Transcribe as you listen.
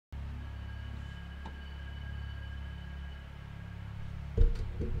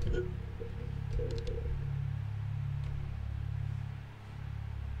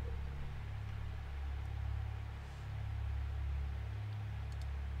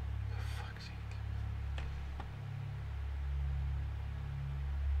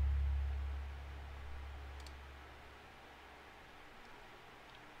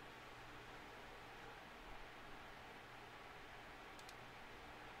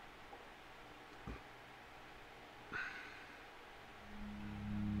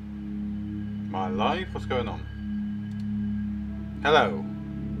My life? What's going on? Hello.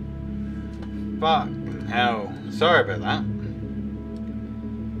 Fucking hell. Sorry about that.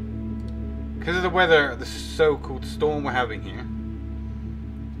 Because of the weather, the so-called storm we're having here.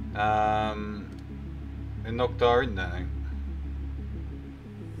 It knocked our internet out.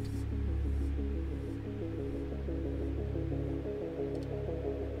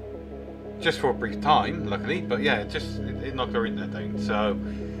 Just for a brief time, luckily, but yeah, it knocked our internet down. So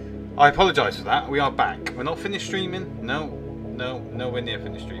I apologise for that. We are back. We're not finished streaming. No, nowhere near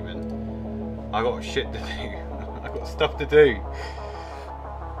finished streaming. I got shit to do. I got stuff to do.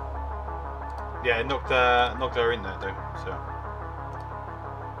 Yeah, it knocked our internet down.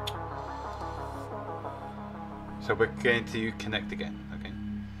 So we're going to connect again. Okay,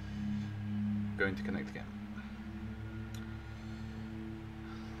 going to connect again.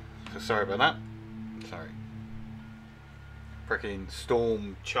 So sorry about that. Sorry. Freaking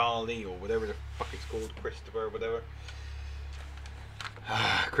Storm Charlie or whatever the fuck it's called, Christopher or whatever.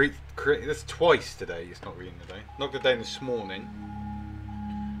 That's twice today. It's not reading today. Knocked it down this morning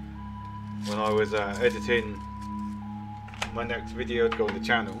when I was editing my next video to go on the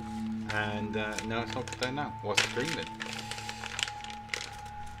channel, and now it's knocked it down now whilst streaming.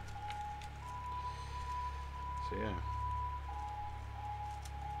 So yeah.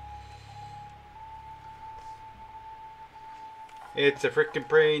 It's a freaking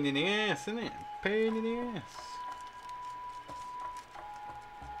pain in the ass, isn't it? Pain in the ass.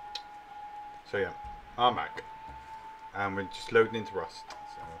 So yeah, I'm back. And we're just loading into Rust.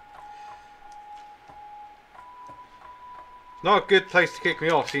 So. Not a good place to kick me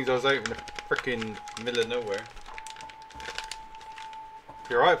off since I was out in the freaking middle of nowhere. It'd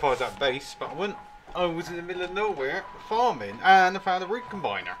be alright if I was at base, but I wasn't. I was in the middle of nowhere farming and I found a root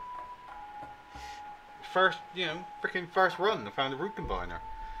combiner. First, you know, freaking first run, I found a root combiner.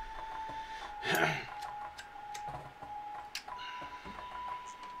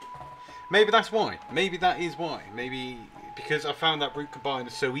 Maybe that's why. Maybe that is why. Maybe because I found that root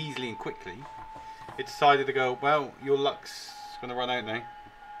combiner so easily and quickly, it decided to go, well, your luck's going to run out now.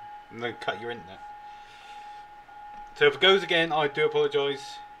 And then cut your internet. So if it goes again, I do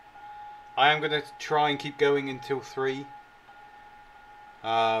apologise. I am going to try and keep going until 3.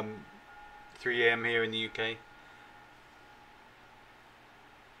 3 AM here in the UK.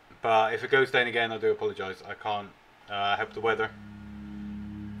 But if it goes down again, I do apologise. I can't help the weather.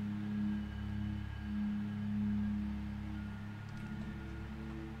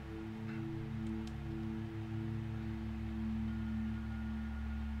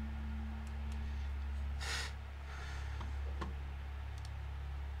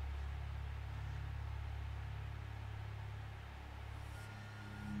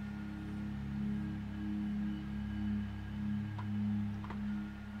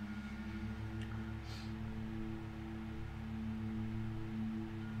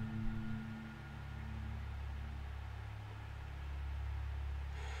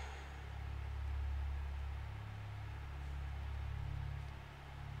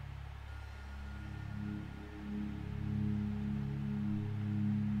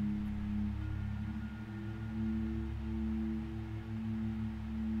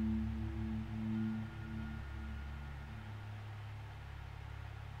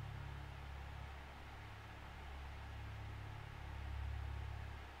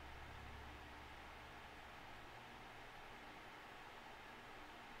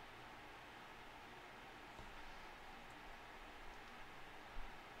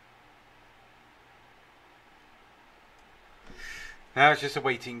 Now it's just a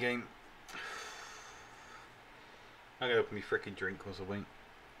waiting game. I'm gonna open my freaking drink whilst I wait.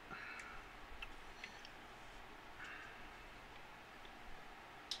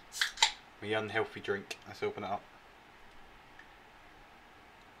 My unhealthy drink. Let's open it up.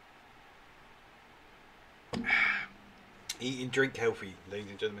 Eat and drink healthy,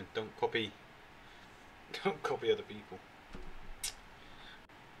 ladies and gentlemen. Don't copy other people.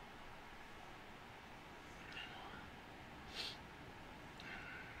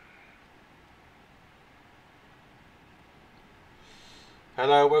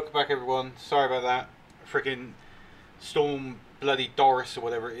 Hello, welcome back everyone. Sorry about that. Freaking storm bloody Doris or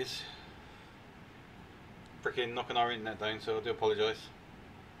whatever it is. Freaking knocking our internet down, so I do apologise.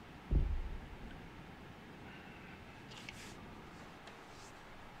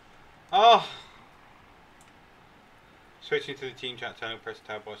 Oh! Switching to the team chat channel, press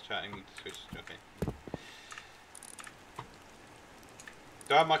tab whilst chatting to switch. Okay.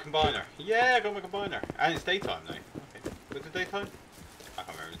 Do I have my combiner? Yeah, I got my combiner. And it's daytime now. Okay. Was it daytime? I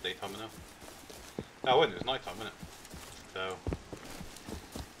can't remember if it was daytime or not. No, it wasn't. It was nighttime, wasn't it? So,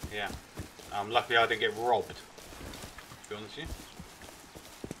 yeah. Luckily I didn't get robbed. To be honest with you.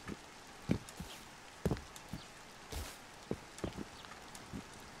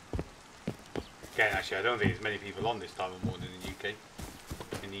 Again, actually, I don't think there's many people on this time of morning in the UK.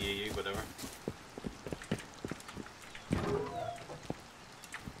 In the EU, whatever.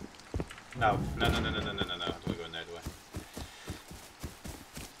 No. I don't want to go in there, do I?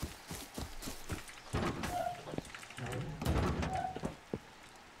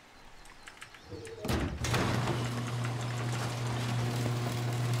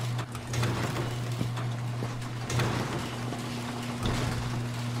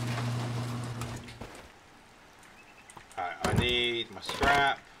 I need my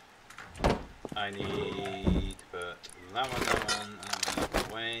scrap. I need to put that one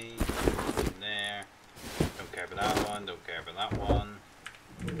away. In there. Don't care for that one, don't care for that one.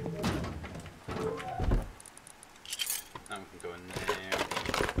 That one can go in there.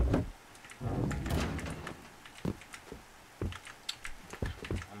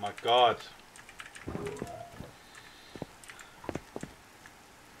 Oh my god.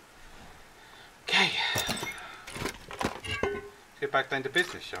 Okay. Get back down to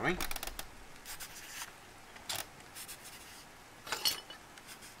business, shall we?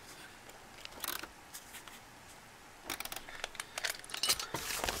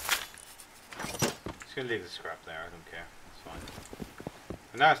 Just gonna leave the scrap there, I don't care, that's fine.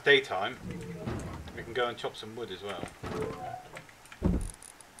 And now it's daytime, we can go and chop some wood as well.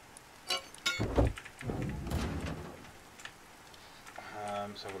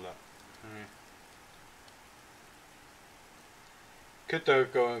 Let's have a look. Could though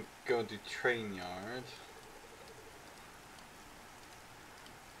go and do train yard.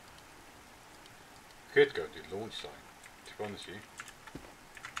 Could go do launch site, to be honest with you.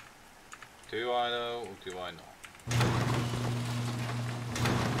 Do I though, or do I not?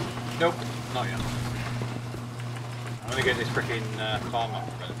 Nope, not yet. I'm gonna get this freaking farm up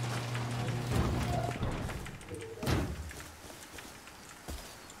a bit.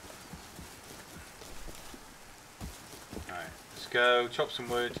 Go chop some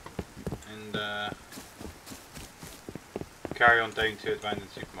wood and carry on down to abandoned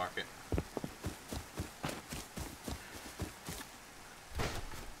supermarket.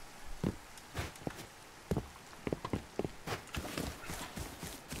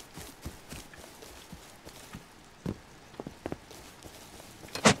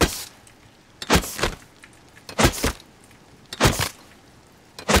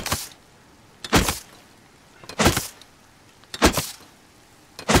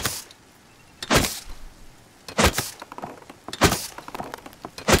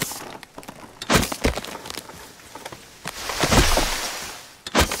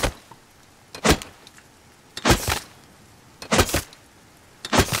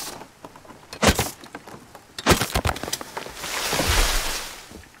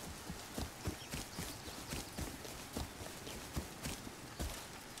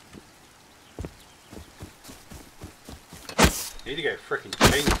 Need to get a freaking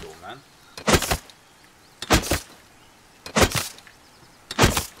chainsaw, man.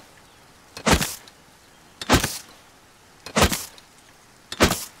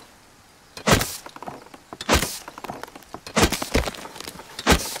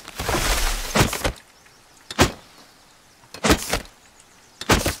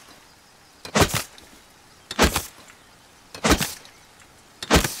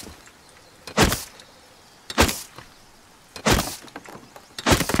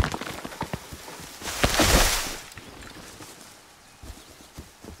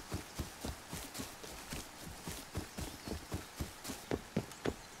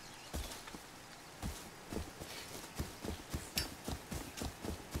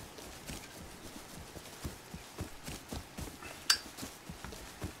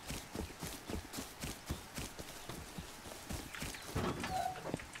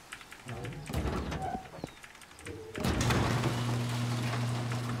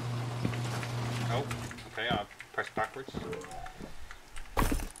 Oh, okay, I'll press backwards.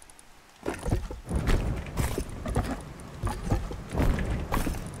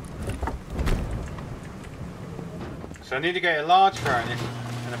 So I need to get a large furnace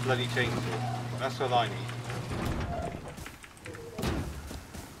and a bloody chainsaw. That's all I need.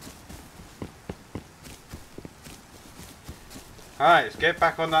 Alright, let's get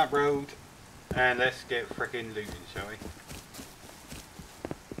back on that road and let's get frickin' looting, shall we?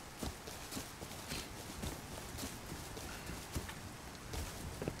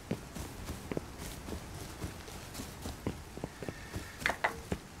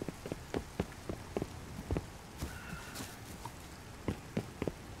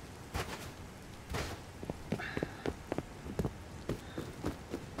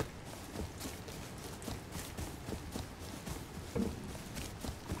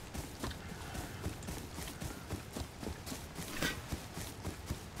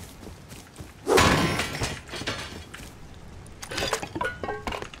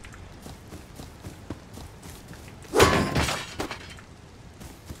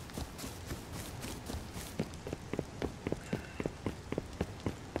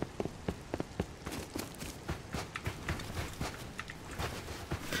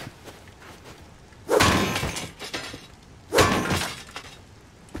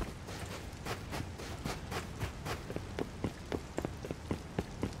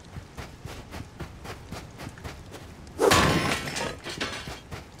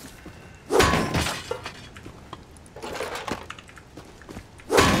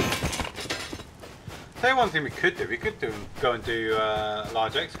 Tell you one thing we could do, go and do a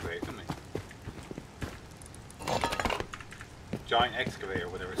large excavator, couldn't we? Giant excavator,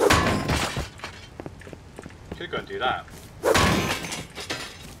 whatever it's called. Could go and do that.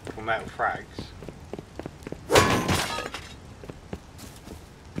 For metal frags.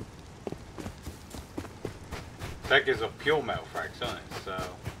 That gives us pure metal frags, doesn't it? So,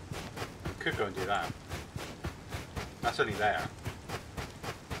 we could go and do that. That's only there.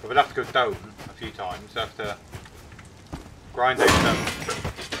 But we'll have to go down a few times. We'll have to grind those down.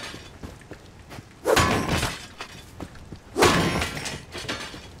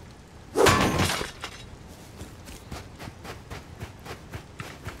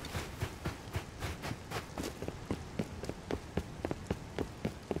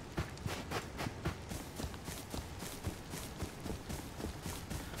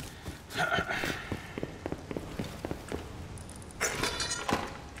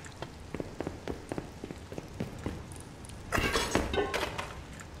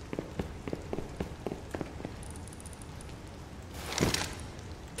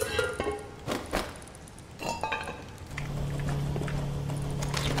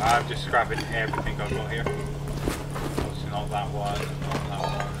 I'm just scrapping everything I've got here. It's not that one, not that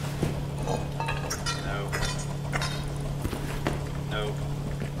one. No. No.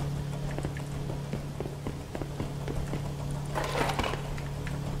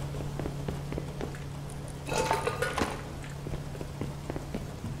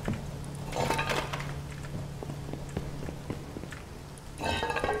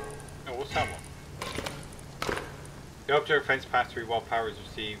 Oh, what's that one? The object fence pass through while power is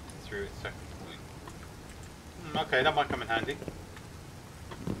received through its second point. Okay, that might come in handy.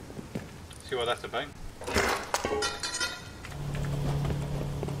 See what that's about.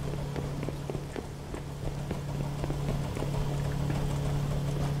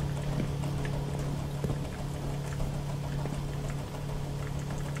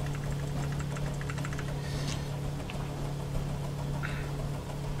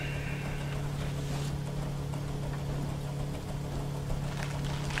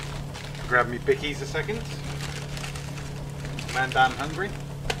 Grab me bickies a second. Man damn hungry.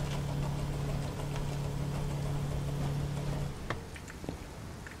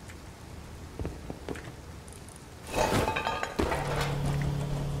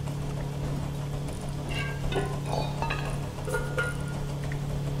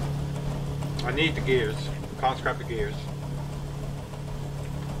 I need the gears. Can't scrap the gears.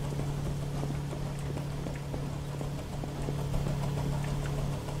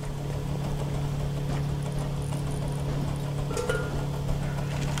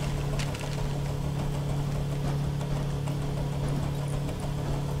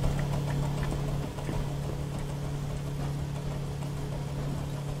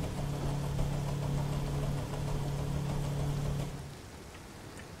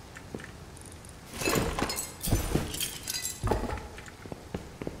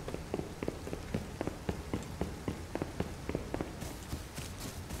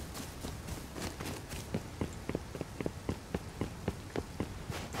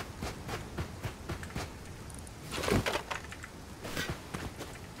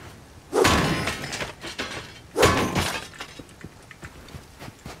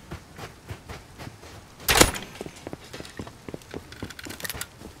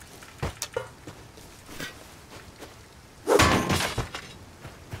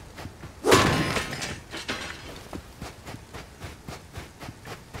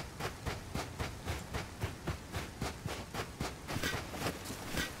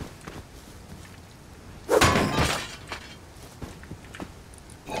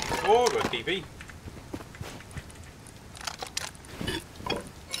 TV.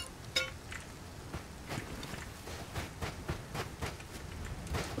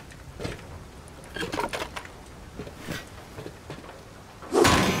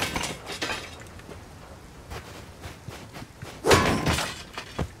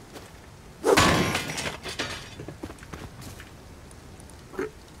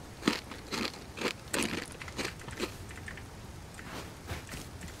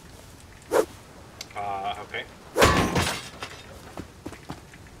 Okay.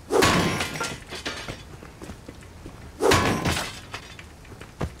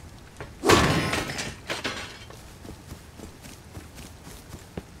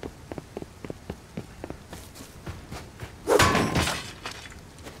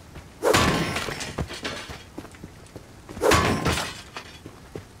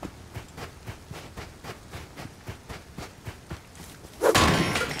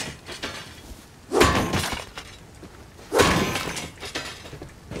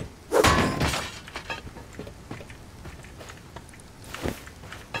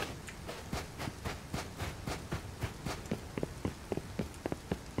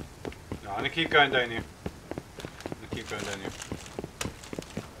 I'm gonna keep going down here.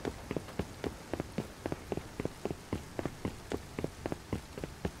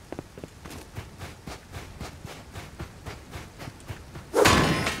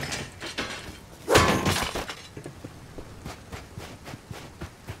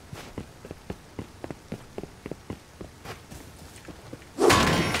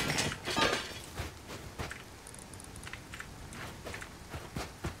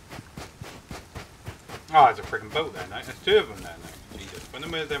 Oh, there's a freaking boat there now. There's two of them there now. Jesus. When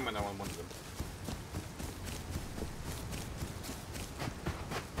am I them when I want one of them?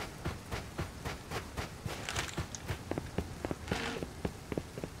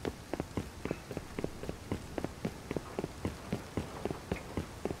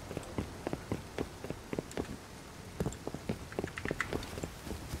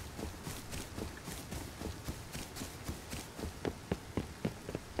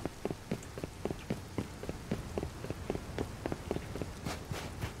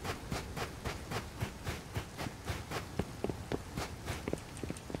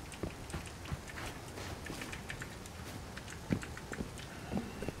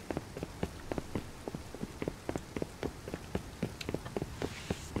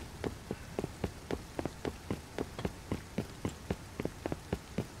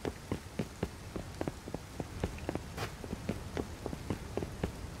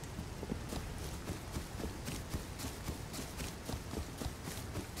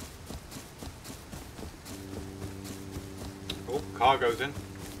 Oh, car goes in.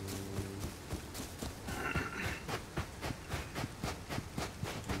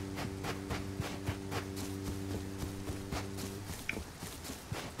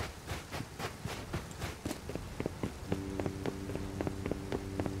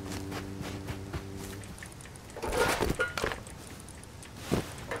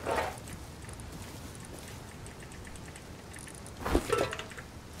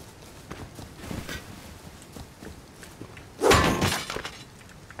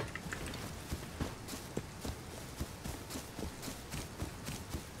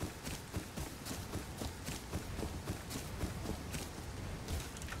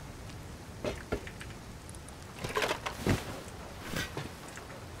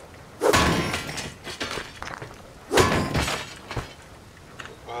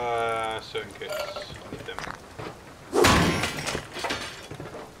 Certain kits. I need them.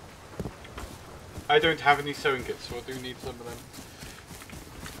 I don't have any sewing kits, so I do need some of them.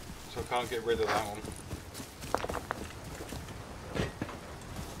 So I can't get rid of that one.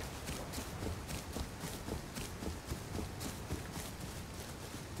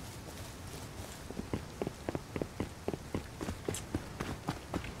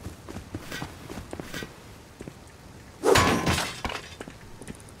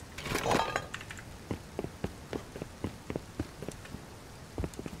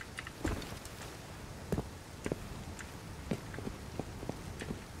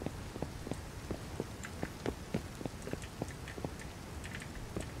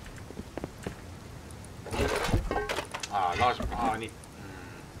 Large. Oh, I need.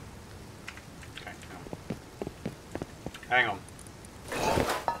 Okay. Hang on.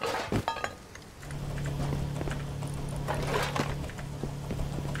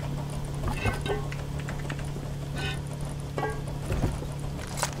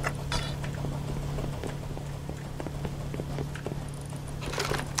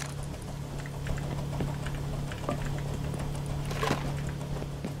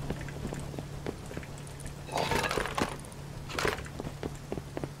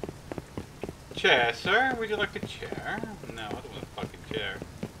 Chair, sir? Would you like a chair? No, I don't want a fucking chair.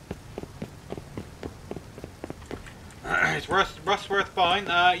 Is Rust worth buying?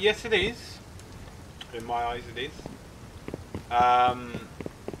 Yes it is. In my eyes it is.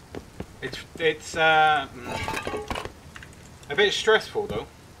 It's a bit stressful though.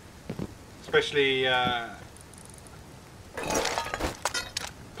 Especially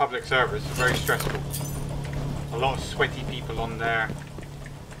public servers are very stressful. A lot of sweaty people on there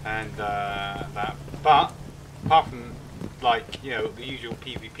and that. But apart from like, you know, the usual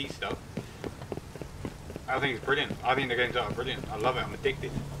PvP stuff, I think it's brilliant. I think the games are brilliant. I love it. I'm addicted.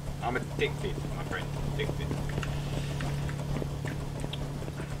 I'm addicted, my friend. Addicted.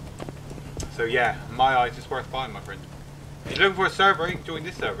 So yeah, in my eyes, it's worth buying, my friend. If you're looking for a server, you can join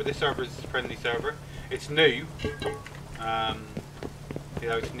this server. This server is a friendly server. It's new. You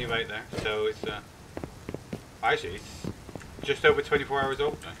know, it's new out there. So it's actually it's just over 24 hours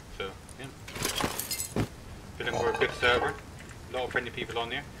old now. So yeah. If you're looking for a good server, a lot of friendly people on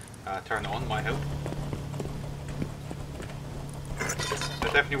there. Turn it on, might help. So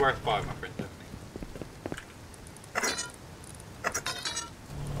definitely worth buying, my friend. Definitely.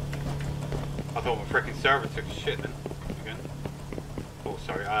 I thought my freaking server took a shit then. Again. Oh,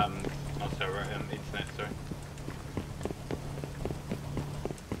 sorry. Not server. Internet. Sorry.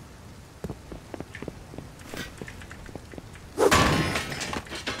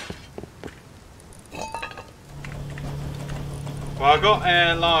 Well, I got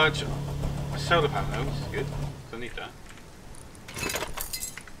a large solar panel, which is good. So I need that.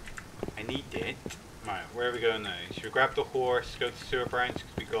 I need it. Right, where are we going now? Should we grab the horse, go to sewer branch,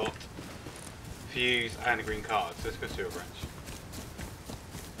 because we got fuse and a green card. So let's go sewer branch.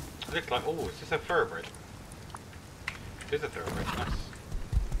 It looks like, oh, is this a thoroughbred? It is a thoroughbred, nice.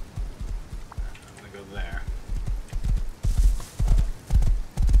 I'm going to go there.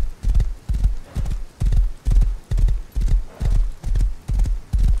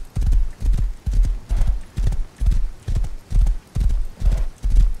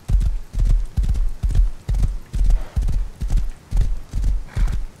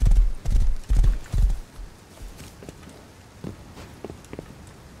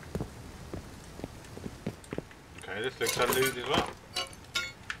 This looks unlooted as well.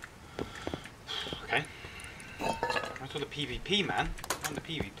 Okay. That's all the PvP, man. On the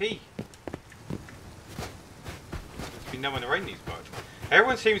PvP. There's been no one around these parts.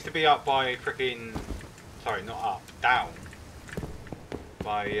 Everyone seems to be up by freaking. Sorry, not up, down.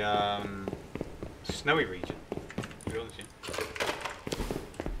 By snowy region. To be honest with you.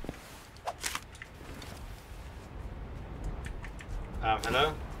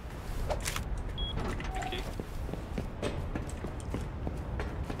 Hello? Thank you.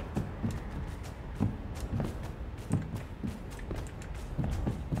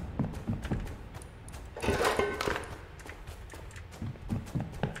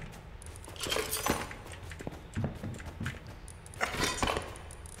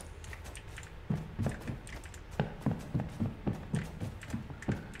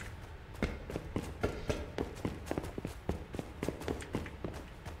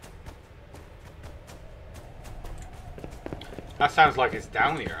 That sounds like it's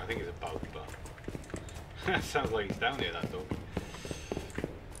down here. I think it's a bug, but that sounds like it's down here, that dog.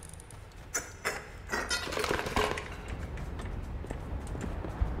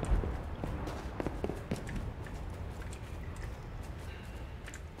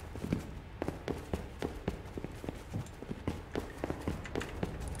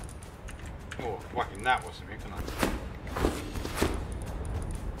 Oh, fucking that wasn't me, can I?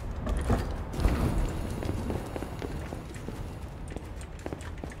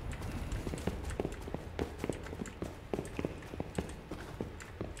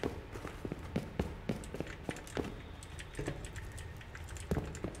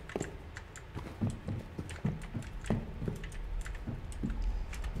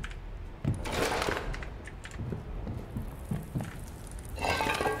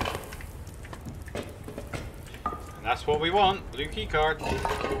 That's what we want, blue key card.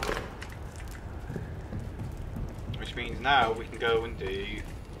 Which means now we can go and do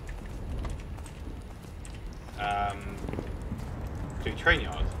train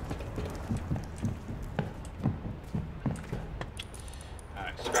yard.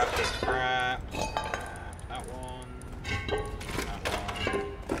 Alright, scrap that scrap. That one. That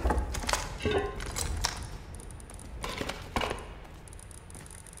one.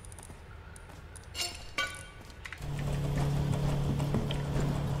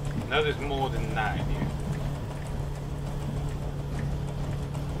 No, there's more than that in here.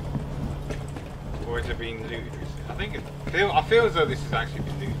 Or has it been looted? I think I feel as though this has actually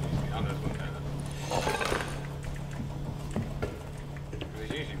been looted. I know it's one there.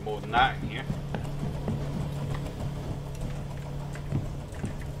 There's usually more than that in here.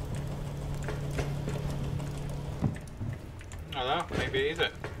 I don't know, maybe it is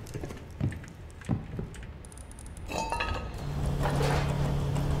it.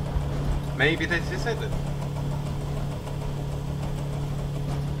 Maybe this is it then.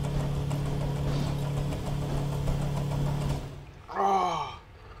 Oh,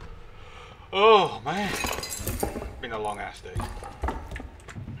 oh man, been a long ass day.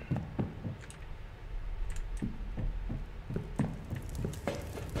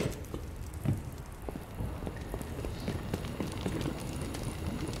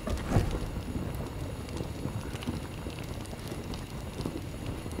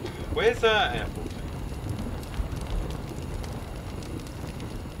 Where's airport?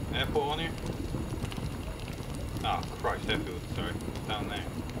 Airport on here? Oh Christ, airfield, sorry, it's down there.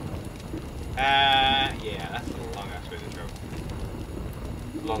 Yeah, that's a long ass way to travel.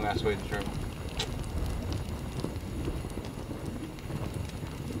 Long ass way to travel.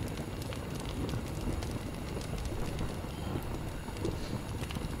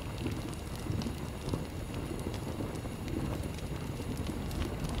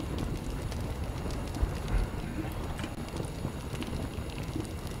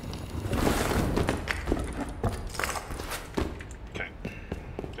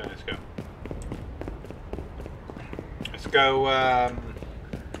 Go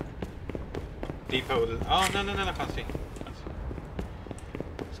depot. Oh no, I can't see.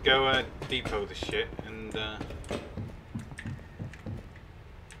 Let's go depot the shit and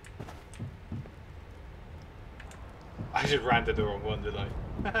I just ran to the wrong one, did I?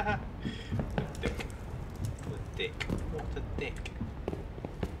 The dick. The dick. What a dick.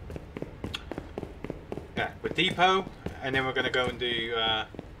 Yeah, we're depot and then we're gonna go and do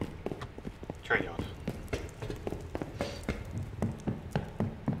train yard.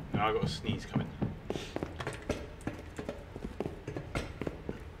 I got a sneeze coming.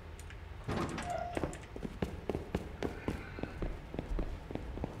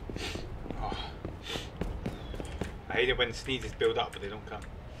 Oh. I hate it when sneezes build up but they don't come.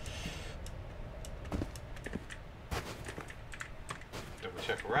 Double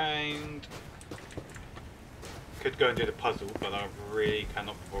check around. Could go and do the puzzle, but I really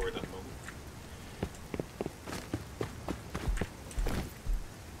cannot be bothered at the moment.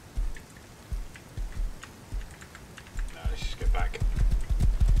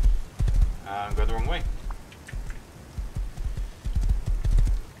 I'm going the wrong way.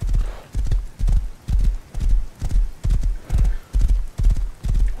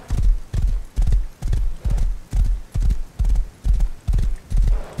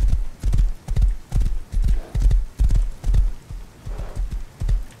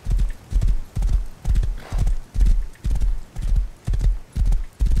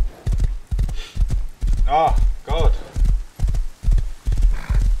 Oh, God.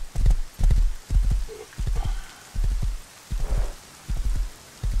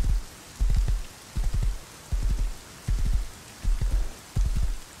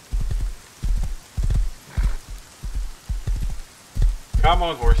 Come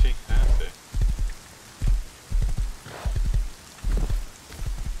on, horsey. That's it.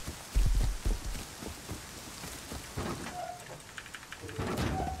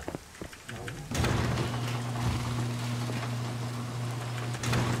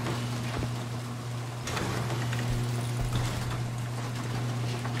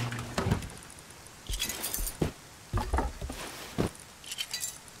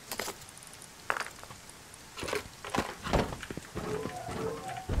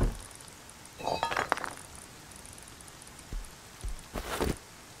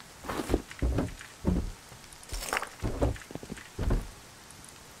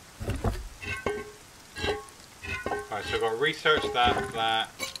 Right, so I've got to research that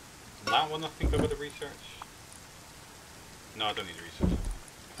one I think I've got to research. No, I don't need to research it.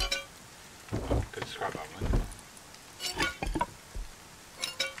 Oh, could scrap that one.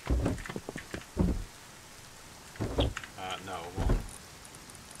 No, one.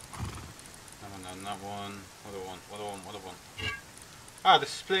 No, not one. Other one. Ah, the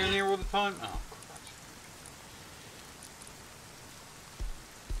split in here all the time? Oh, Christ.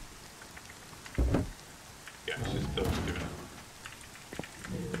 Yeah, it's just those two.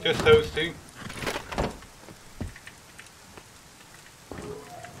 Just those two.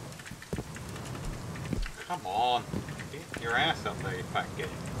 Come on. Get your ass up there, you fat git.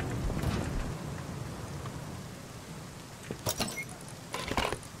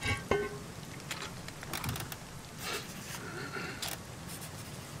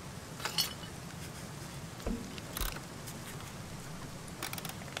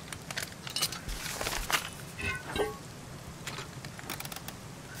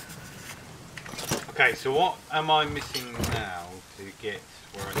 Okay, so what am I missing now to get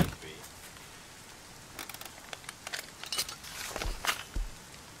where I need to be?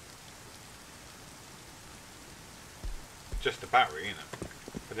 Just the battery, isn't it?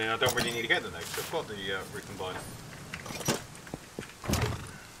 But then I don't really need to get the notes, so I've got the recombiner.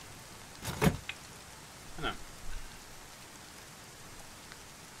 I know.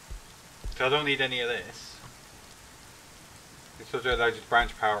 So I don't need any of this. This also allows you to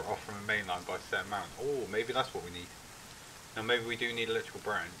branch power off from a main line by a set amount. Oh, maybe that's what we need. Now maybe we do need electrical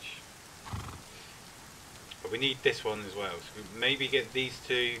branch. But we need this one as well. So we maybe get these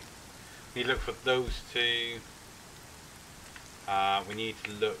two. We look for those two. We need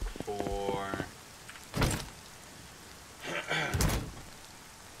to look for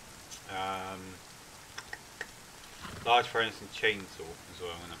large furnace and chainsaw as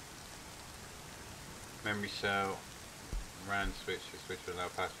well, isn't it? Memory cell, RAM switch. The switch will allow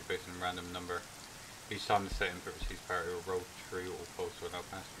pass through based on a random number. Each time the set input receives power, it will roll through or pulse to allow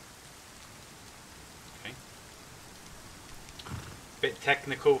pass through. Okay. Bit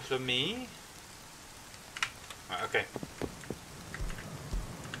technical for me. Right, okay.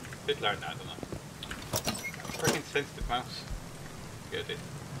 Did learn that, don't I? Freaking sensitive mouse. Yeah, I did.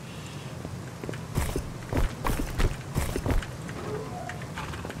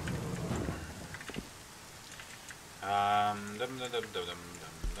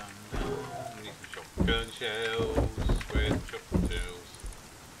 Need some shotgun shells with shotgun shells.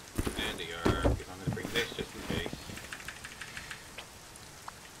 And they are, because I'm going to bring this just in case.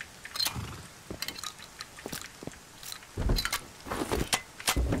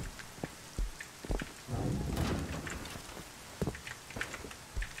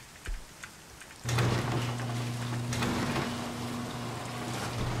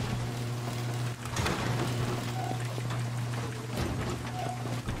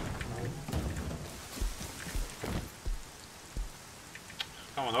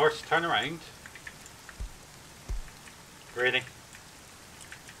 Come on, horse, turn around. Really?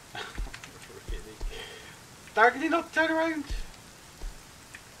 Really? How can you not turn around?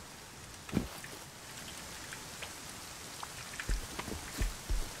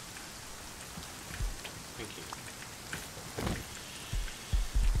 Thank you.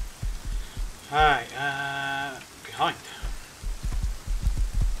 Alright, behind.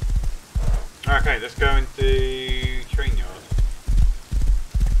 Okay, let's go into train yard.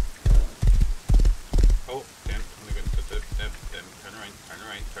 Oh, damn, I'm going to turn around, turn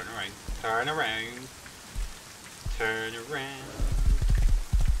around, turn around, turn around, turn around.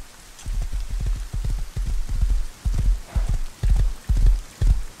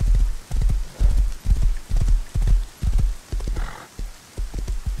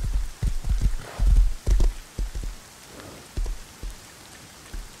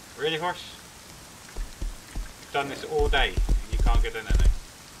 Really, horse? You've done this all day and you can't get in there now.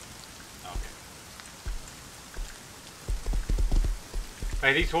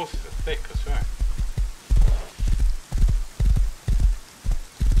 Hey, these horses are thick, I swear.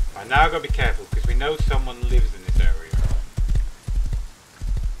 Right, now I've got to be careful because we know someone lives in this area.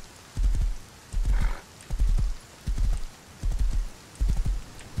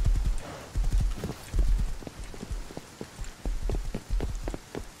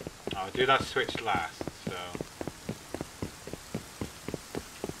 I'll do that switch last, so.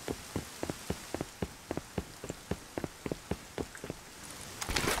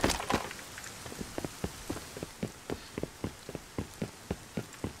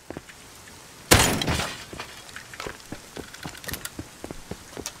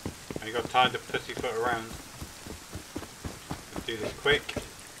 You got time to pussyfoot around. Let's do this quick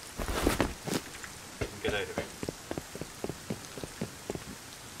and get out of it.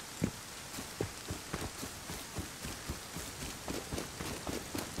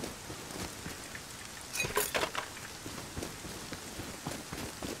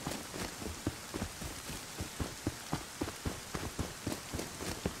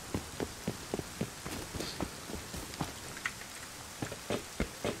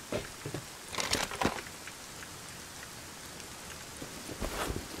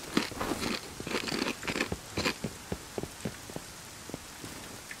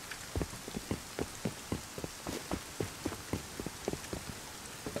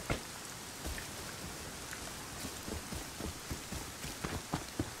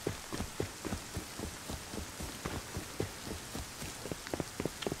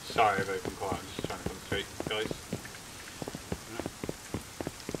 Sorry if I've been quiet, I'm just trying to concentrate, guys.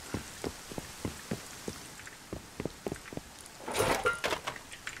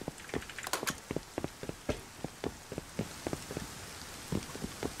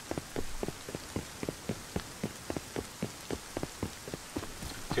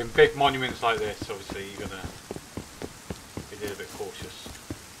 So in big monuments like this, obviously you're gonna be a little bit cautious.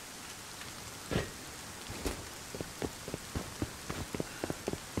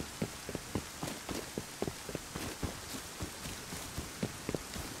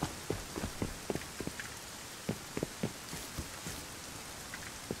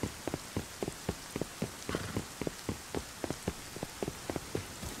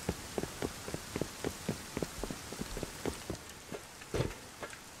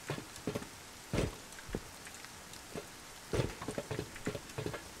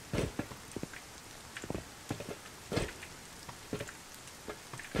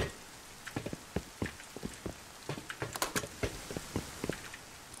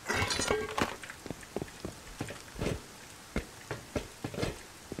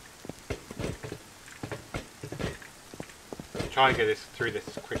 Try and get this through this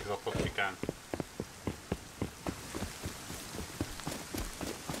as quick as I possibly can.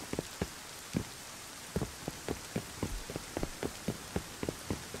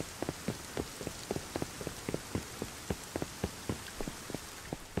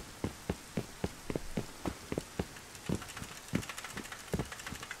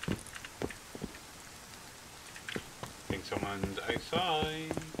 I think someone's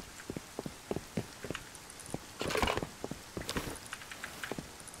outside.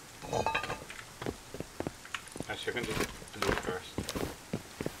 Actually, I'm going to do blue first.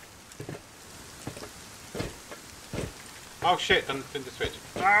 Oh shit, didn't switch.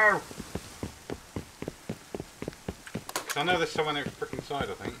 No! Because I know there's someone out the freaking side,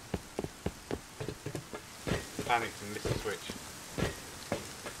 I think. Panicked and missed the switch.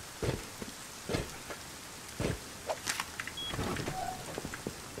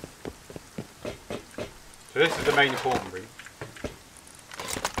 So this is the main important room.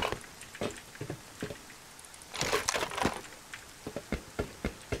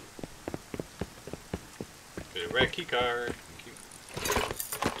 Red key card. Thank you.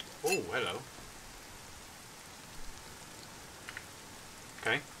 Oh, hello.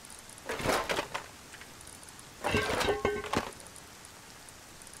 Okay.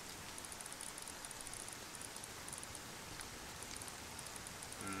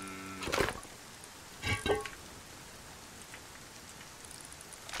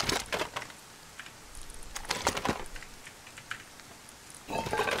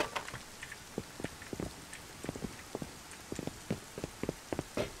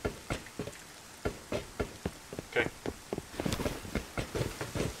 Okay.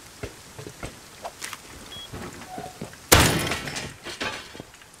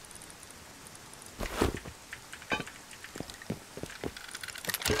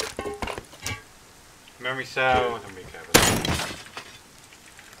 Memory cell, and we cover that.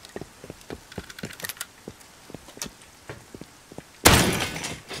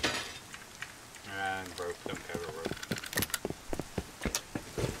 And rope, don't cover rope.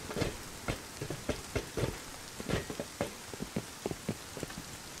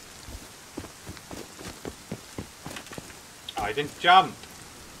 I didn't jump!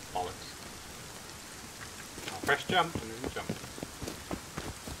 Bollocks. I'll press jump and then jump.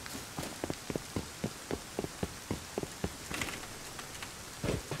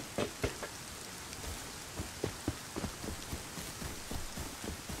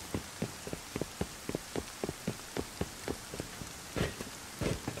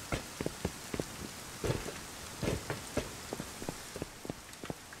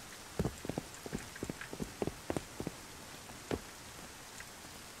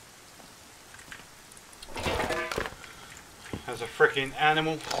 As a freaking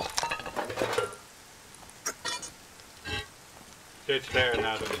animal. It's there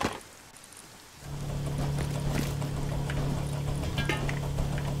now, don't you?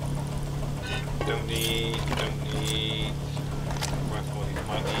 Don't need. Where's what these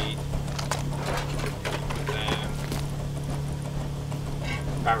might need?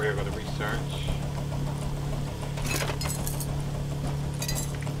 Barrier got to research.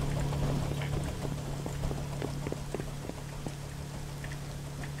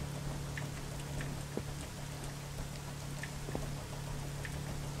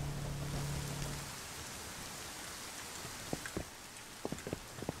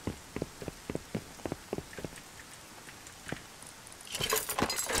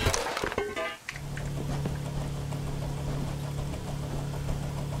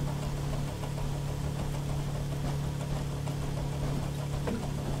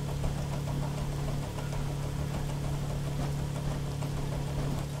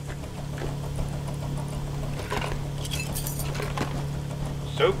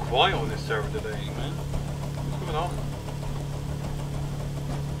 So quiet on this server today, man. What's going on?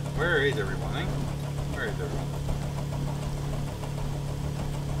 Where is everyone, eh? Where is everyone?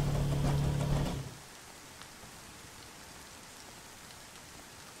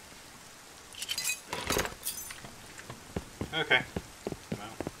 Okay.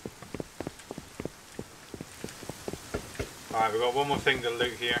 Well. Alright, we've got one more thing to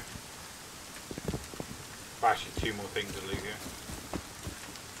loot here. Well, actually, two more things to loot here.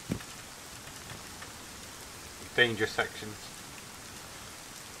 Danger sections.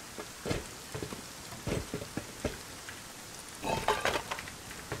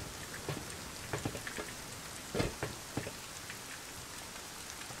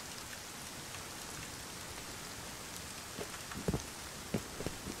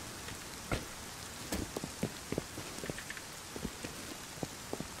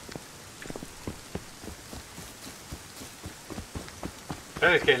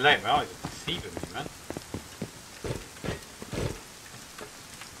 It's getting late, my eyes are deceiving me, man.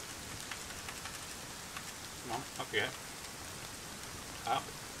 Come on, up you go. Up.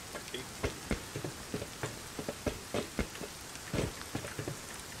 Keep.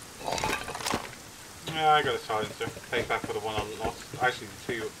 Yeah, I got a silencer. Take back for the one I lost. Actually,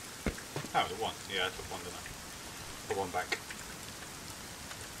 the two. Oh, the one. Yeah, I took one, didn't I? Put one back.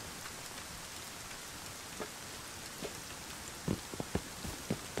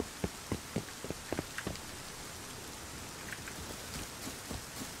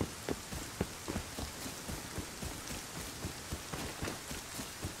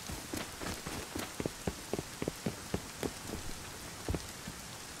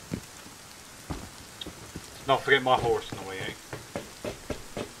 Not forget my horse on the way out.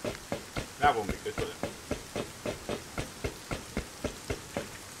 That won't be good, will it?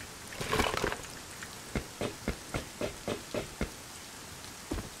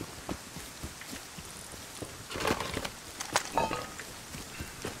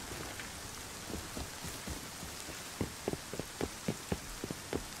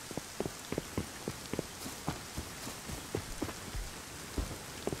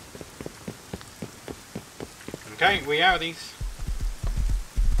 Okay, we out of these.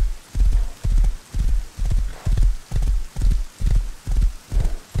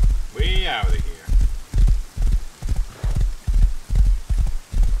 We out of here.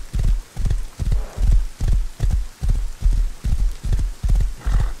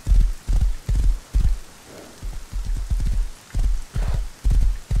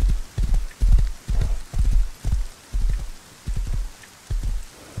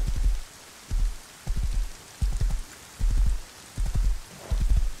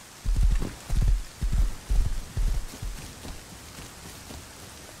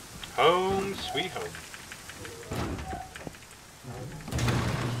 Home sweet home.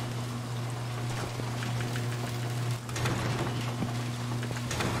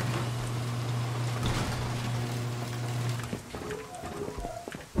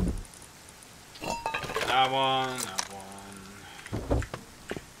 That one, that one.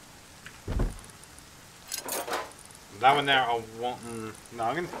 That one there, I want. No,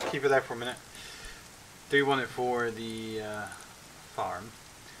 I'm going to keep it there for a minute. Do want it for the farm.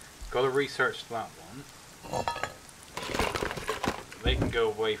 Got to research that one. They can go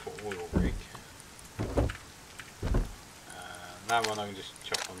away for oil rig. That one I can just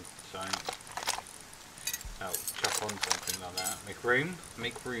chop on side. Oh, chop on something like that. Make room.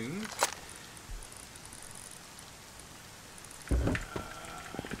 Make room.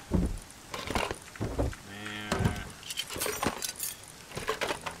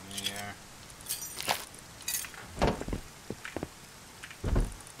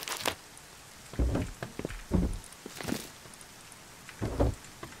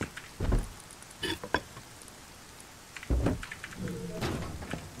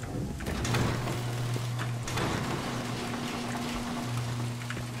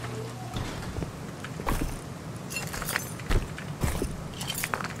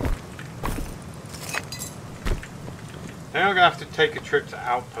 Then I'm going to have to take a trip to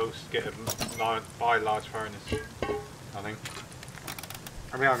Outpost, get a buy large furnace, I think.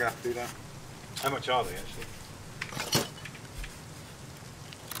 I mean, I'm going to have to do that. How much are they actually?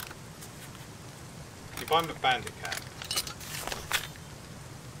 You buy them a bandit cat.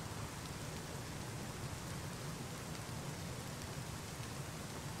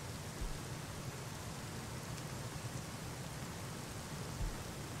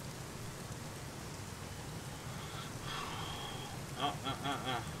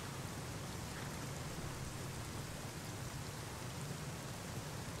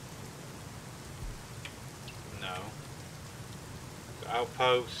 No.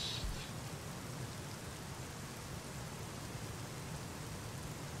 Outpost.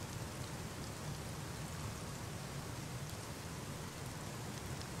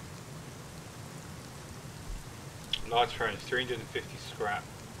 Large furnace, 350 scrap.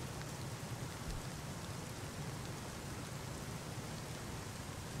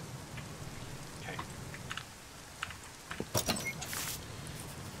 Okay.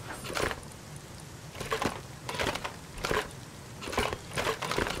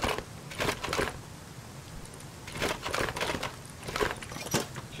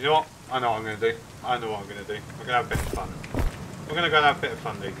 Do you know what? I know what I'm going to do. I know what I'm going to do. We're going to have a bit of fun. We're going to go and have a bit of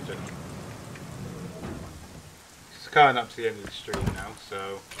fun, ladies and gentlemen. It's coming up to the end of the stream now,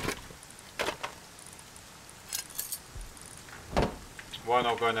 so why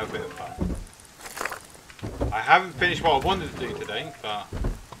not go and have a bit of fun? I haven't finished what I wanted to do today, but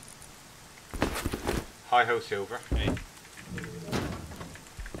hi ho silver. Hey.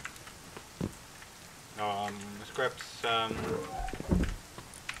 Let's grab some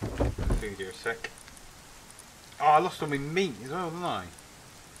food here a sec. Oh, I lost all my meat as well, didn't I?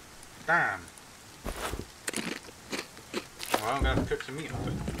 Damn. Well, I'm going to have to cook some meat off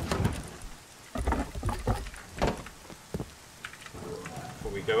it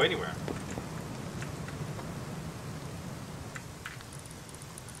before we go anywhere.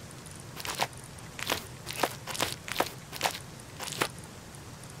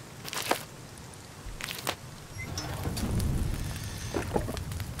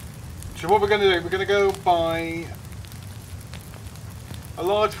 So what we're going to do, we're going to go buy a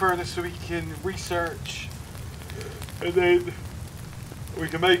large furnace so we can research, and then we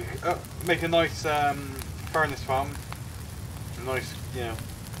can make a nice furnace farm, a nice, you know,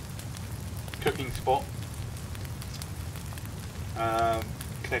 cooking spot,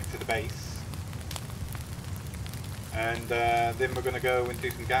 connected to the base, and then we're going to go and do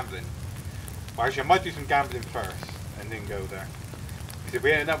some gambling. Well, actually I might do some gambling first and then go there. If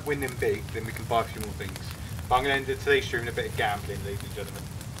we end up winning big, then we can buy a few more things. But I'm going to end today's stream with a bit of gambling, ladies and gentlemen.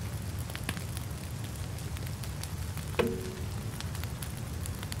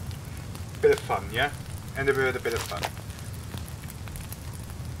 Bit of fun, yeah? End of it with a bit of fun.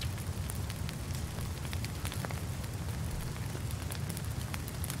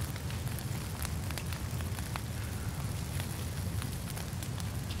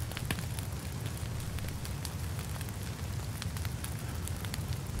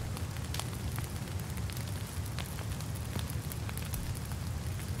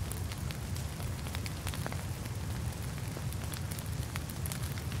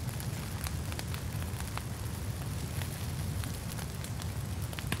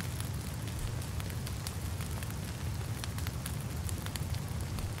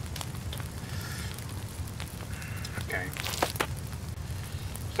 Okay.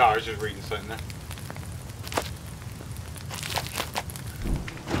 Sorry, I was just reading something there.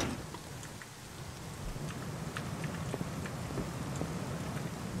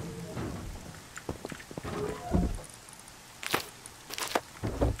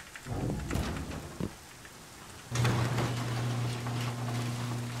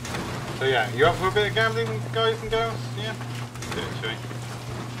 So yeah, you up for a bit of gambling, guys and girls? Yeah? Let's do it, shall we?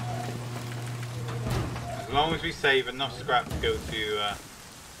 As long as we save enough scrap to go to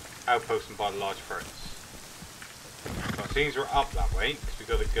outpost and buy the large furnace. So it seems we're up that way, because we've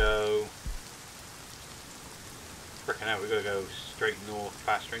got to go... Frickin' hell, we've got to go straight north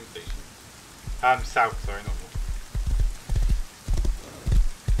past train station. South, sorry, not north.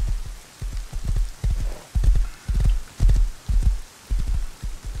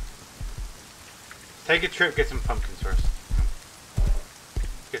 Take a trip, get some pumpkins first.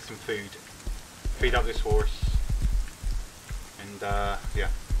 Get some food. Feed up this horse. And yeah.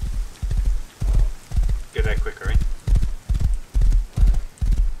 Get there quicker, eh?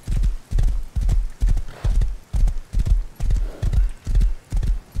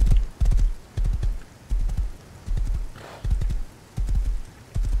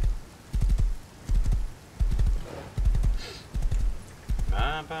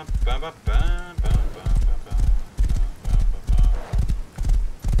 Ba ba ba ba ba ba.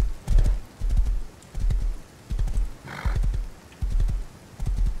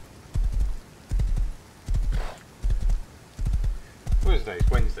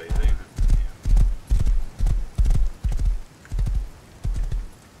 Wednesdays, ain't it?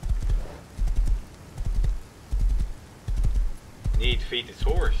 Yeah. Need to feed this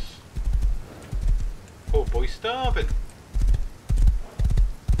horse. Poor boy's starving.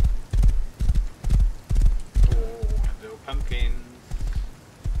 Oh, little pumpkins.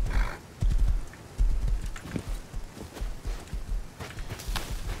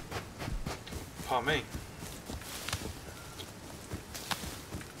 Pardon me.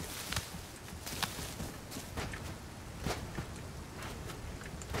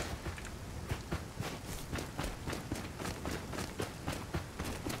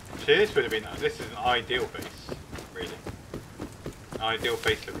 See, this would have been. This is an ideal base, really. An ideal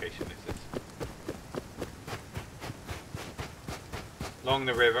base location. This is along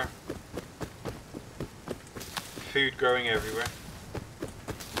the river. Food growing everywhere.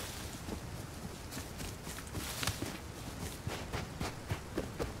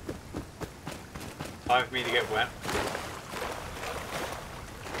 Time for me to get wet.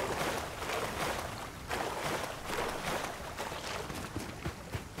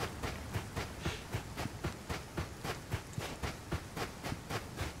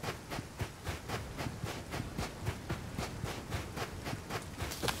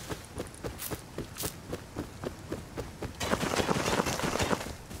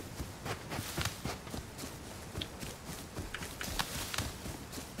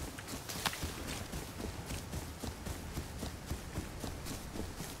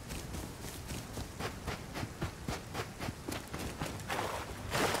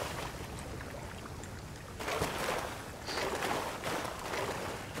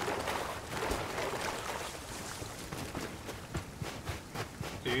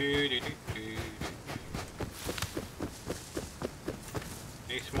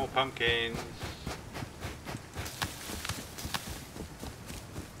 Need some more pumpkins.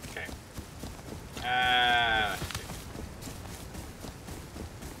 Okay. Let's see.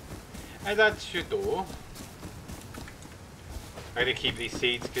 And that's your door. I'm going to keep these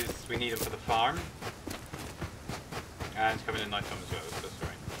seeds because we need them for the farm. And it's coming in night time as well, so that's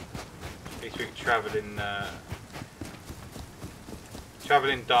alright. At least we can travel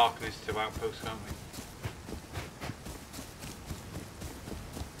in darkness to outposts, can't we?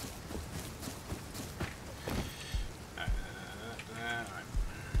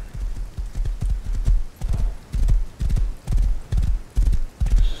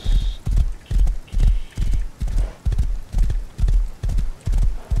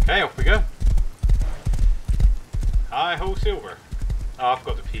 Okay, off we go. Hi-ho, Silver. Oh, I've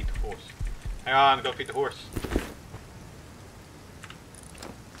got to feed the horse. Hang on, I've got to feed the horse.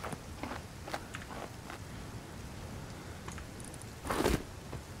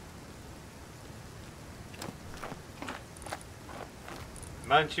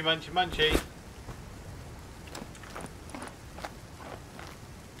 Munchy, munchy, munchy.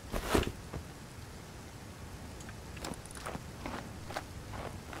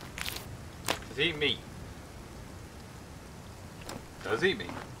 Does he eat meat? Does he eat meat?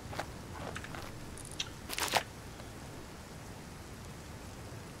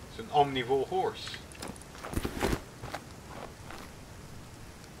 It's an omnivore horse.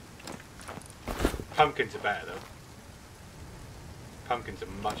 Pumpkins are better though. Pumpkins are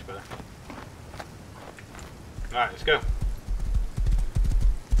much better. Alright, let's go.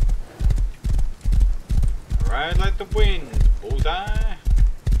 Ride like the wind, bullseye.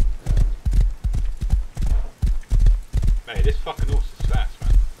 Mate, this fucking horse is fast,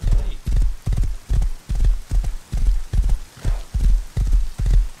 man. Hey.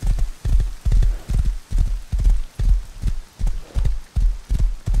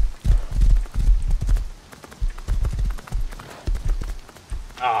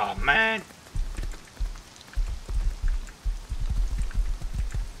 Ah, man.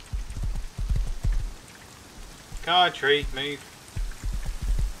 Car tree, move.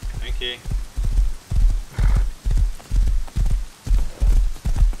 Thank you.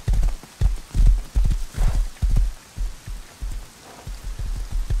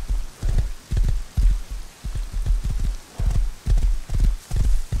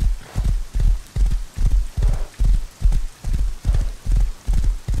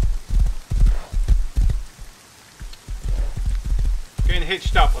 Getting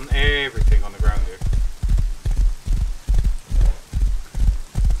hitched up on everything on the ground here.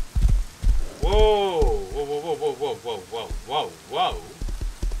 Whoa! Whoa, whoa, whoa, whoa, whoa, whoa, whoa, whoa, whoa.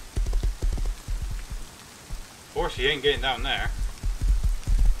 Horsey ain't getting down there.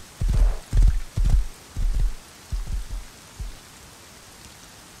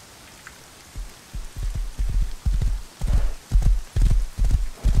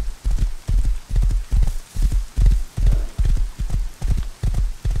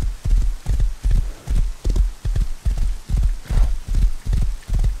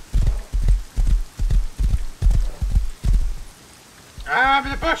 Ah, I'm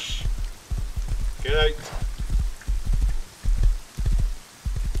in the bush! Get out.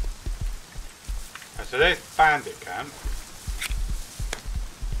 And so there's bandit camp.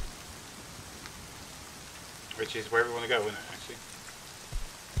 Which is where we want to go, isn't it, actually?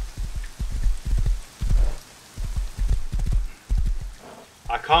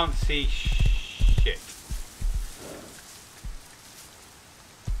 I can't see shit.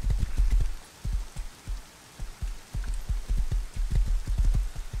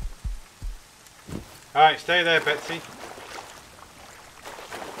 Alright, stay there, Betsy.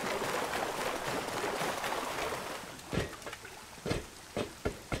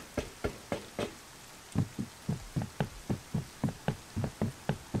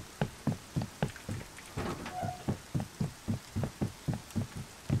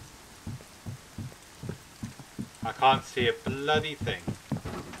 I can't see a bloody thing.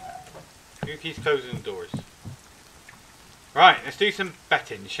 Who keeps closing the doors? Right, let's do some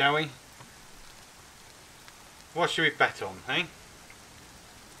betting, shall we? What should we bet on, eh?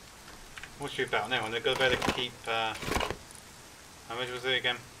 What should we bet on? No, I'm going to better keep... how much was it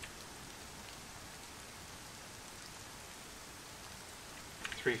again?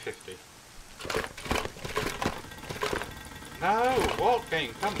 350. No, what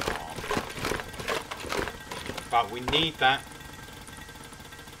game? Come on. But we need that.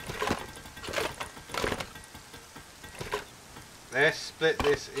 Let's split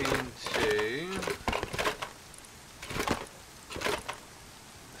this into...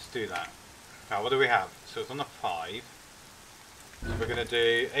 Let's do that. Now, what do we have? So it's on a 5. So we're going to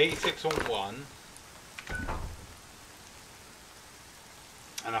do 86 on 1.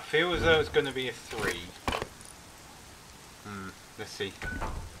 And I feel as though it's going to be a 3. Let's see.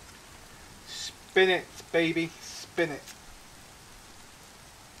 Spin it, baby. Spin it.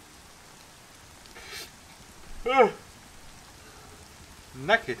 Ugh.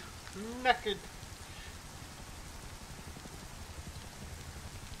 Naked. Naked.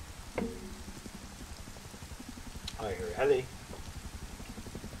 I hear Ellie.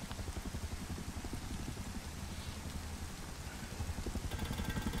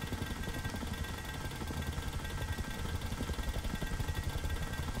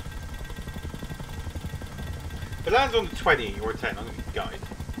 If it lands on the 20 or 10, I'm going to guide.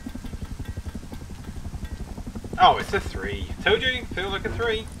 Oh, it's a 3. Told you, feels like a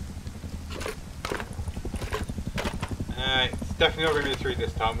 3. It's definitely not going to be a 3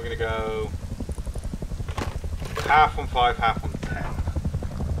 this time. We're going to go half on 5, half on 10.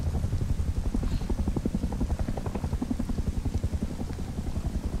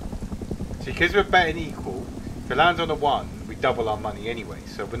 See, because we're betting equal, if it lands on a 1, we double our money anyway,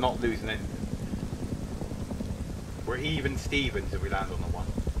 so we're not losing anything. We're even Stevens if we land on the 1.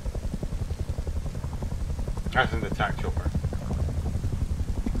 That's an attack chopper.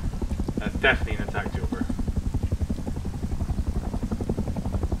 That's definitely an attack chopper.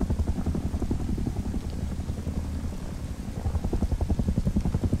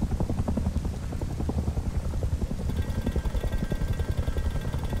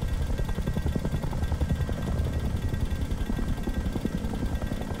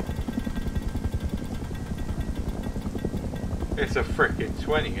 It's a frickin'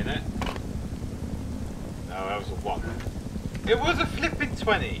 20, isn't it? No, that was a 1. It was a flipping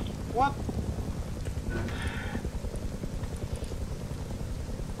 20! What?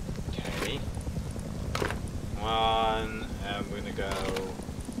 Okay. 1, and we're gonna go...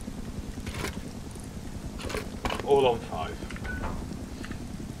 all on 5.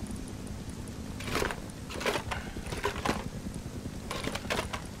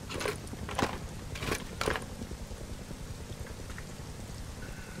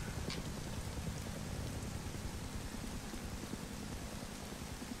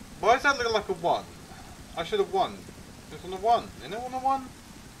 Why does that look like a 1? I should have won. It's on a 1. Isn't it on a 1?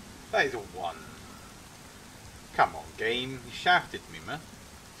 That is a 1. Come on, game. You shafted me, man.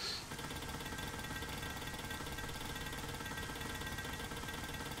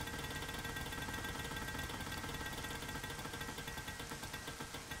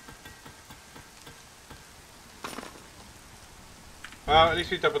 Well, at least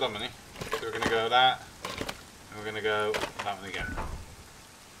we doubled our money. So we're going to go that. And we're going to go that one again.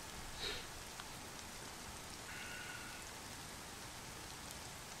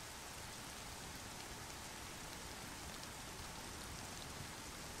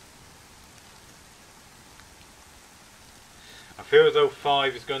 I feel as though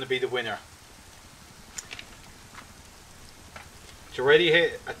 5 is going to be the winner. It's already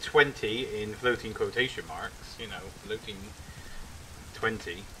hit a 20 in floating quotation marks, you know, floating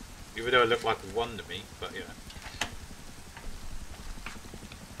 20. Even though it looked like a 1 to me, but yeah.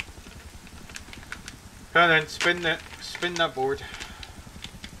 Come on then, spin that board.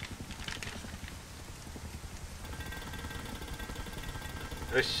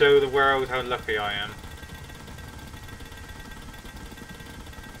 Let's show the world how lucky I am.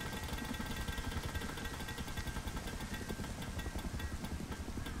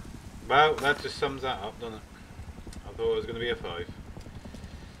 Well, that just sums that up, doesn't it? I thought it was going to be a 5.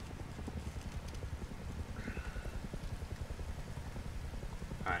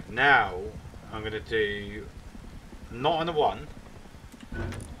 Alright, now I'm going to do, not on a 1,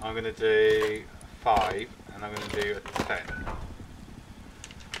 I'm going to do 5, and I'm going to do a 10.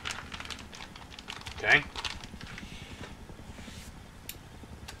 Okay.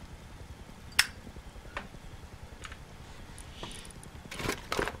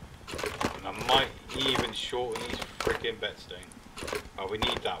 And I might even shorten these freaking bets down. Oh, we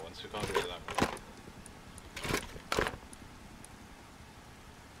need that one, so we can't get rid of that one.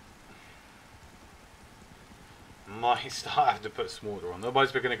 Might start having to put smaller on,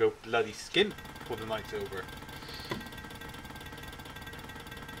 otherwise we're going to go bloody skimp before the night's over.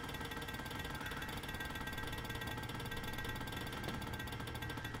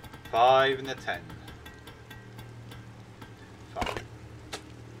 Five and a 10. 5.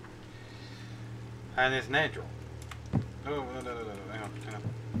 And there's an airdrop. Oh, no, hang on.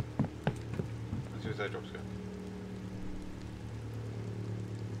 Let's see where airdrops go.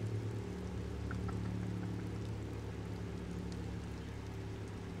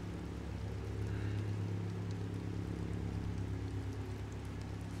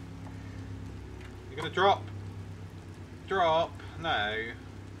 You're gonna drop. Drop. No.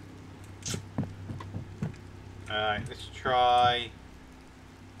 Alright, let's try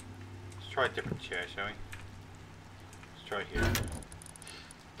a different chair, shall we? Let's try here.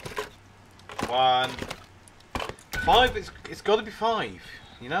 1. 5, it's gotta be 5,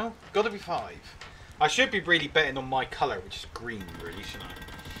 you know? Gotta be 5. I should be really betting on my colour, which is green, really, shouldn't I?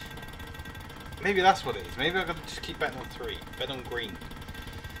 Maybe that's what it is. Maybe I've got to just keep betting on 3. Bet on green.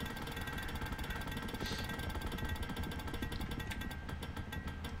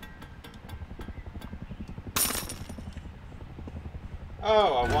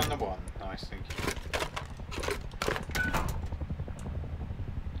 Oh, I won the 1. Nice, thank you.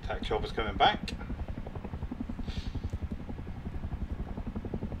 Attack chopper's coming back.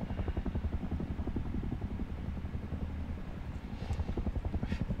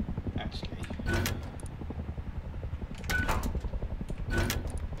 Actually.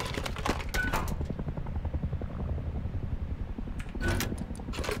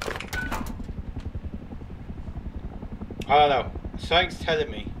 I don't know. Something's telling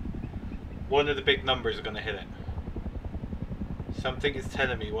me one of the big numbers are going to hit it. Something is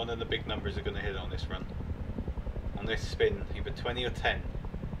telling me one of the big numbers are going to hit it on this run. On this spin. Either 20 or 10.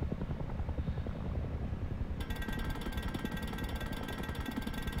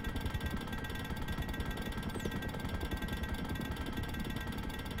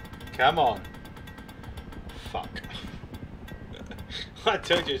 Come on. Fuck. I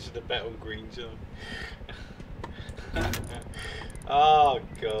told you I should have bet on green, John. Oh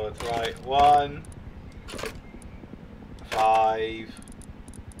god, right. 1, 5,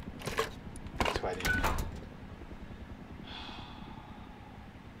 20.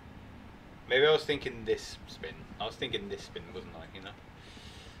 Maybe I was thinking this spin. I was thinking this spin, wasn't I, you know?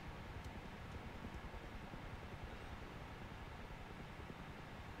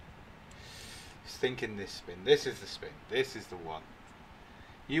 I was thinking this spin. This is the spin. This is the one.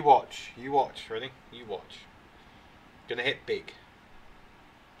 You watch. You watch. Ready? You watch. Gonna hit big.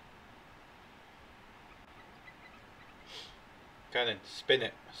 Go then, spin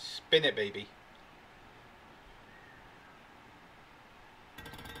it. Spin it, baby.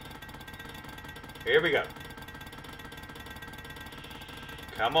 Here we go.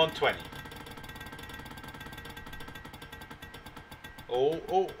 Come on, 20. Oh,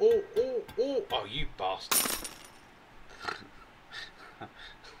 oh, oh, oh, oh. Oh, you bastard.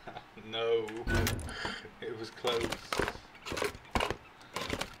 No. It was close.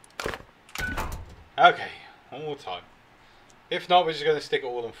 Okay, one more time. If not, we're just going to stick it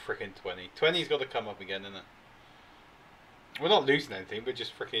all on frickin' 20. 20's got to come up again, isn't it? We're not losing anything, we're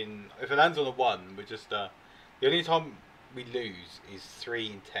just frickin'... If it lands on a 1, we're just... The only time we lose is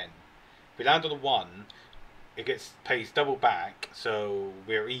 3 and 10. If we land on a 1, it pays double back, so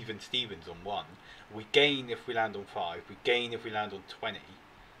we're even Stevens on 1. We gain if we land on 5. We gain if we land on 20.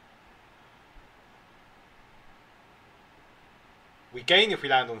 We gain if we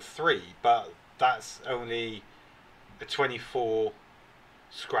land on 3, but that's only a 24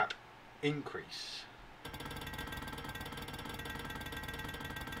 scrap increase.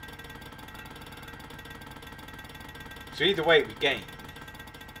 So either way we gain.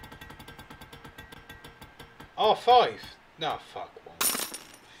 Oh, 5. No, fuck 1.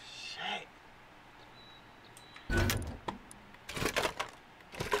 Shit.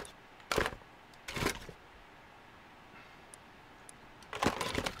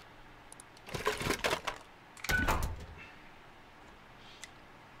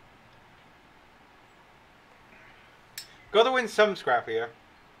 Gotta win some scrap here.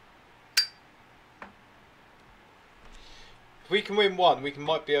 If we can win one, we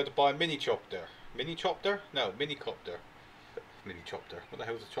might be able to buy a mini chopper. Mini chopper? No, mini copter. Mini chopper. What the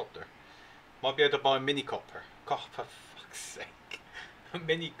hell's a chopper? Might be able to buy a mini copter. God, for fuck's sake. A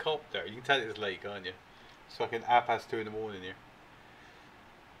mini copter. You can tell it's late, can't you? It's fucking 2:30 in the morning here.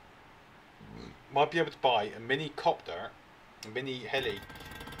 Might be able to buy a mini copter, a mini heli,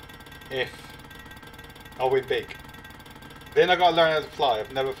 if I win big. Then I gotta learn how to fly.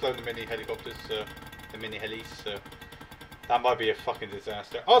 I've never flown the mini helicopters, the mini helis, so that might be a fucking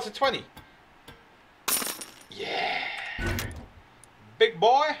disaster. Oh, it's a 20! Yeah! Big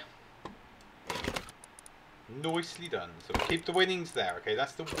boy! Nicely done. So we'll keep the winnings there, okay?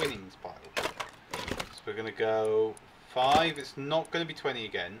 That's the winnings pile. So we're gonna go 5. It's not gonna be 20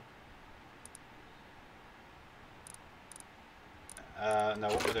 again. No,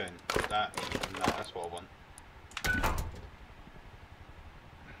 what we're doing? That, no, that's what I want.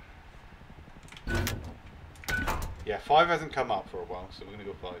 Yeah, 5 hasn't come up for a while, so we're gonna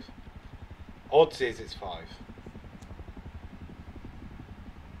go 5. Odds is it's 5.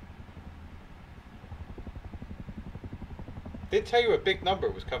 Did tell you a big number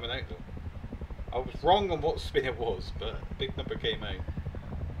was coming out though. I was wrong on what spin it was, but a big number came out.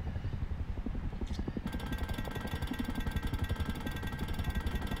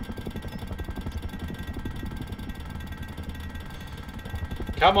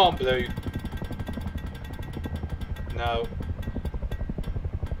 Come on, blue. No.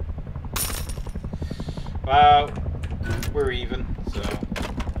 Well, we're even, so.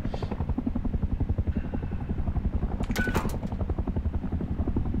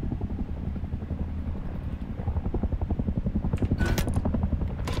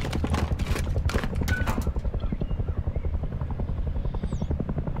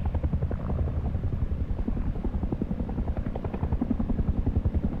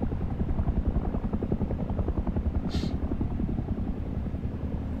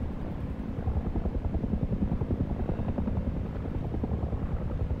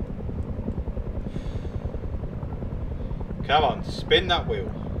 Come on, spin that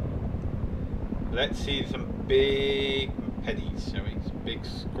wheel. Let's see some big pennies, shall we? Some big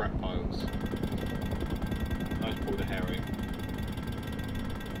scrap piles. Nice pull the hair out.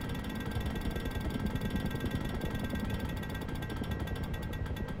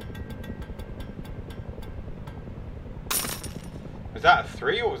 Was that a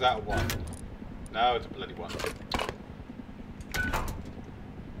 3 or was that a 1? No, it's a bloody 1.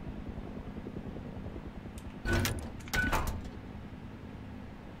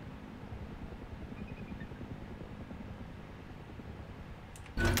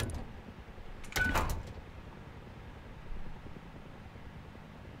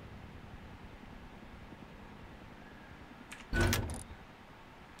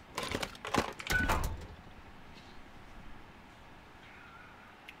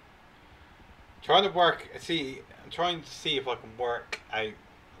 Trying to work, I'm trying to see if I can work out,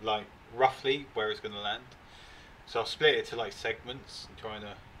 like, roughly where it's going to land. So I'll split it to, like, segments, and trying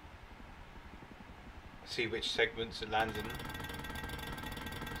to see which segments it lands in.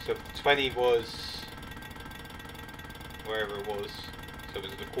 So if the 20 was wherever it was, so it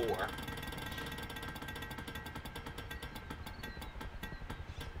was the core.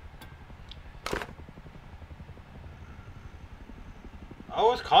 I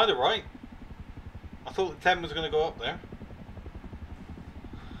was kind of right. I thought the 10 was going to go up there.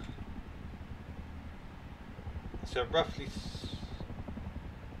 So roughly,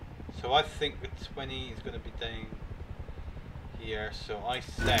 so I think the 20 is going to be down here. So what I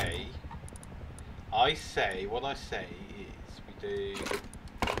say is we do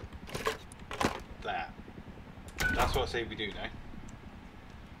that. That's what I say we do now.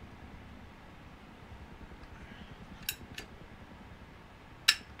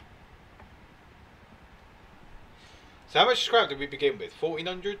 So how much scrap did we begin with?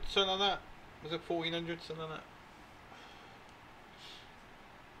 1400, something like that? Was it 1400, something like that?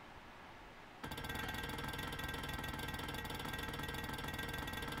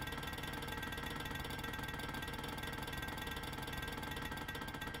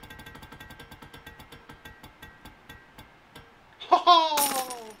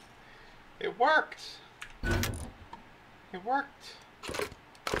 Oh, it worked! It worked!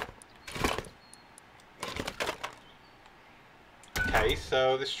 Okay,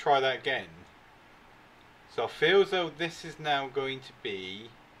 so let's try that again. So I feel as though this is now going to be...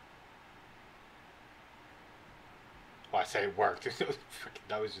 Well, I say it worked.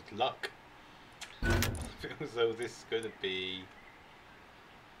 That was just luck. I feel as though this is going to be...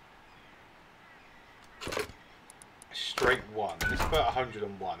 a straight 1. Let's put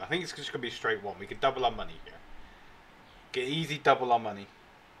 101. I think it's just going to be a straight 1. We could double our money here. Get easy double our money,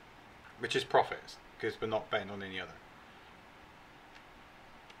 which is profits, because we're not betting on any other.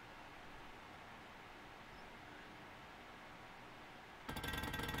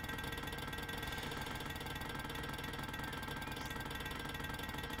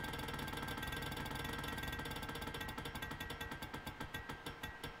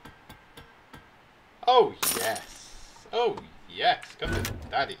 Oh yes! Oh yes! Come to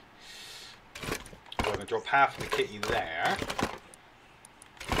daddy. I'm going to drop half the kitty there.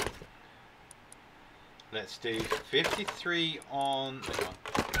 Let's do 53 on... Hang on.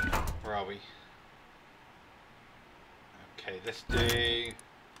 Where are we? Okay, let's do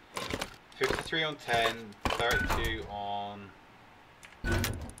 53 on 10, 32 on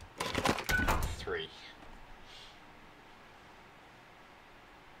 3.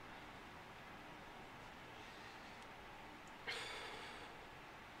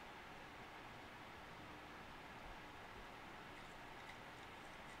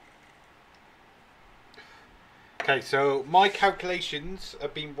 Okay, so my calculations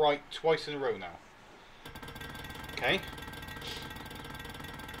have been right twice in a row now. Okay.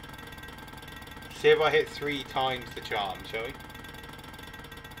 See if I hit 3 times the charm, shall we?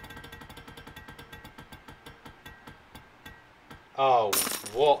 Oh,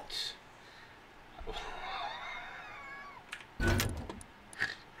 what?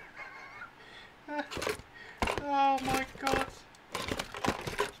 Oh my god.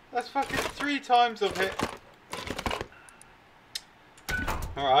 That's fucking 3 times I've hit.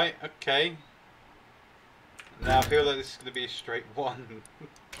 Alright, okay. Now I feel like this is going to be a straight 1.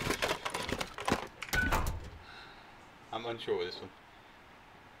 I'm unsure with this one.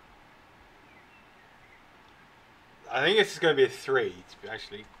 I think this is going to be a 3,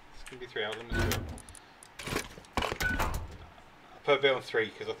 actually. It's going to be 3, I'm not sure. I'll put a bit on 3,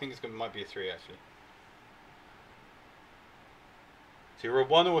 because I think it's might be a 3, actually. So you're a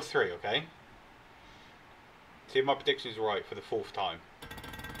 1 or a 3, okay? See if my prediction is right for the 4th time.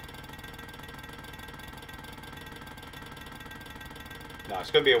 No, it's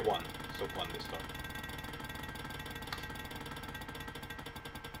going to be a 1. It's a 1 this time.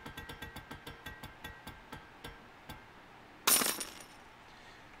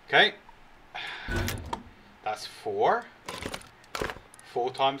 Okay. That's 4.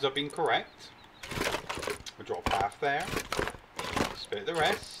 4 times I've been correct. We'll drop half there. Split the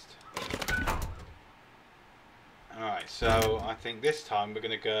rest. Alright, so I think this time we're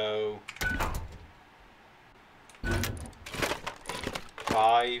going to go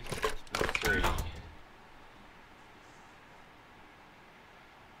 5 and 3.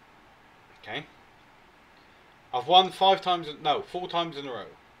 Okay. I've won 5 times, no, 4 times in a row.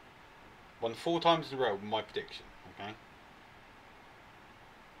 Won 4 times in a row with my prediction, okay?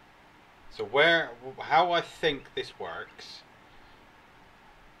 So how I think this works,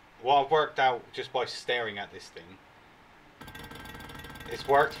 what I've worked out just by staring at this thing, it's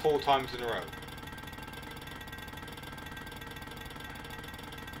worked 4 times in a row.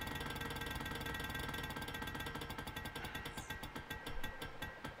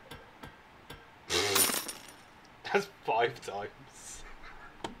 That's 5 times.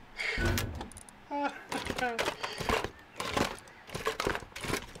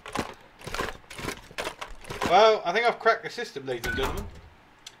 Well, I think I've cracked the system, ladies and gentlemen.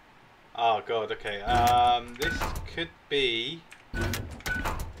 Oh god, okay. This could be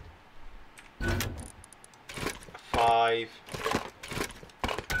 5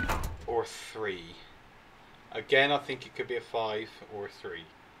 or 3. Again, I think it could be a 5 or a 3.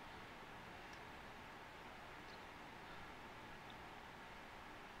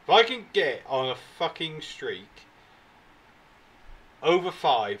 If I can get on a fucking streak over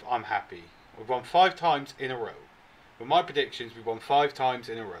 5, I'm happy. We've won 5 times in a row. With my predictions, we've won 5 times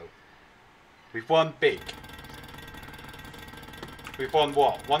in a row. We've won big. We've won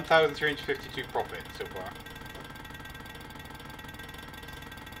what? 1,352 profit so far.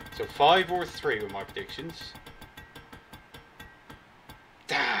 So 5 or 3 with my predictions.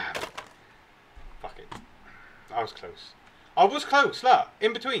 Damn! Fuck it. I was close. I was close, look.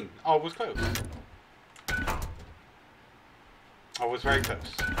 In between. I was close. I was very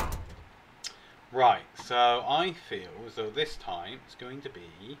close. Right, so I feel as though this time it's going to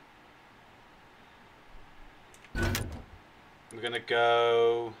be... We're going to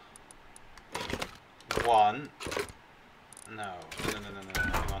go... 1. No. Hang on.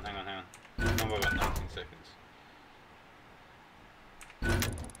 No, we've got 19 seconds.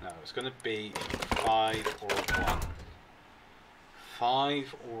 No, it's going to be 5 or 1.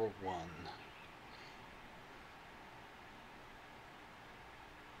 5 or 1.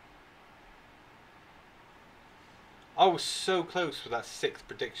 I was so close with that 6th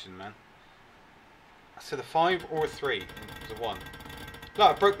prediction, man. I said a 5 or a 3. It was a 1. Look,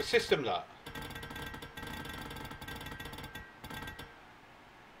 I broke the system, look.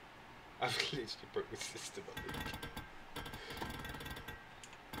 I've literally broke the system, I think.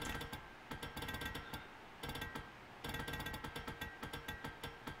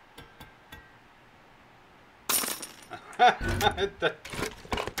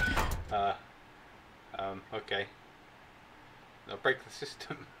 Okay. I'll break the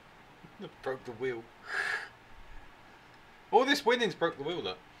system. I broke the wheel. All this winning's broke the wheel,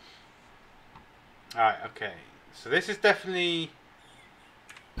 look. Alright, okay. So this is definitely...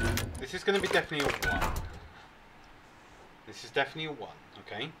 This is going to be definitely a 1. This is definitely a 1,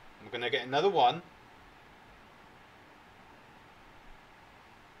 okay? We're going to get another 1.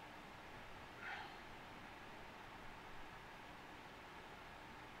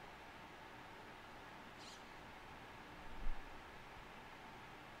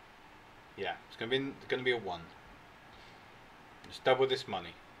 Yeah, it's going to be a 1. Just double this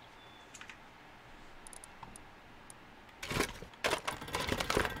money.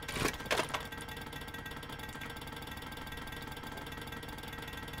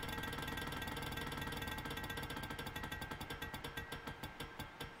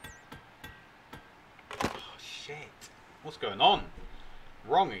 Oh shit. What's going on?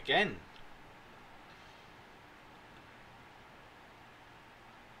 Wrong again.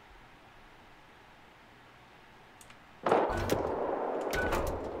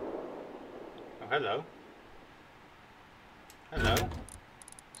 Hello. Hello.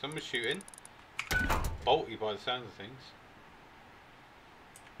 Someone's shooting. Bolty by the sounds of things.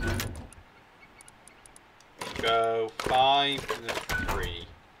 Go 5 and a 3.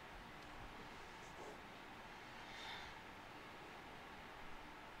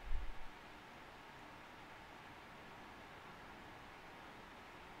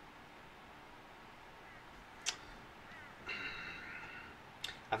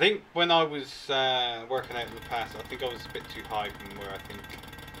 I think when I was working out in the past, I think I was a bit too high from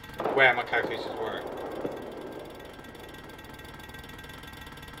where my calculations were.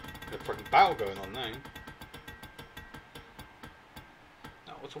 There's a freaking battle going on now.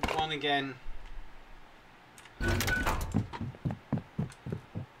 That was a 1 again.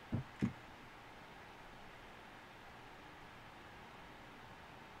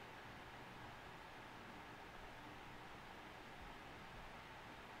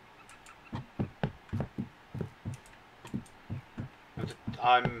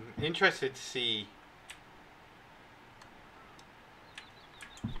 I'm interested to see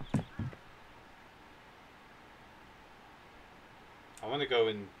I want to go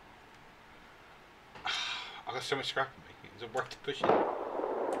and I got so much scrap in me. Is it worth to push it?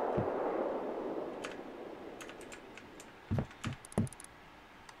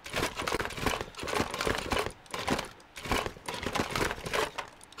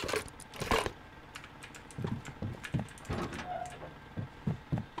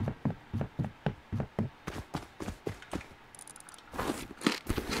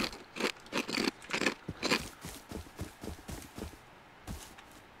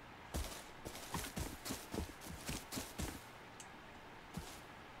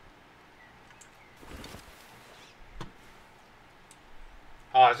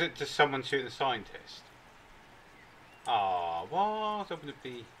 Oh, is it just someone shooting a scientist? Oh, well, I was hoping to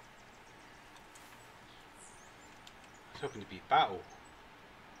be battle.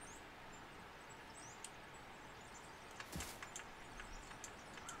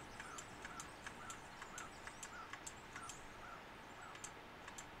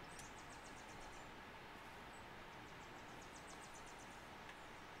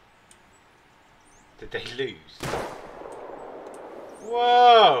 Did they lose?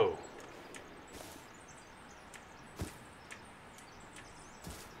 Whoa!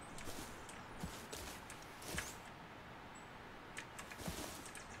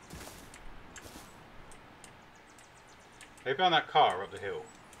 Maybe on that car up the hill.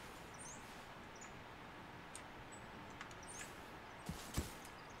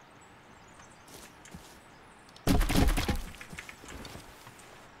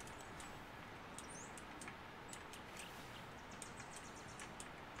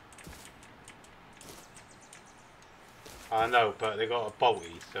 I know, but they got a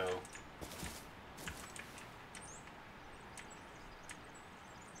bolty, so...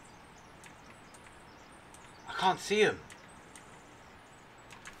 I can't see him.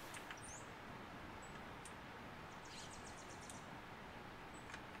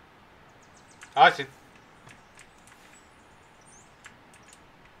 I see.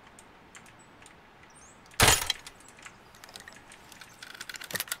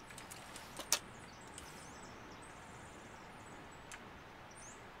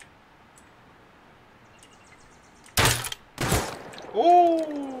 Oh,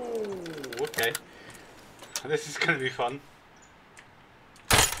 okay. This is going to be fun.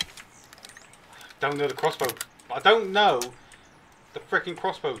 Don't know the crossbow. I don't know the freaking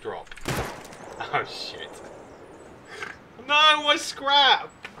crossbow drop. Oh shit. No, my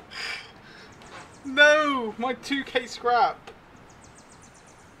scrap! No, my 2k scrap.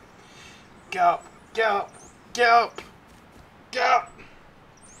 Get up, get up, get up, get up.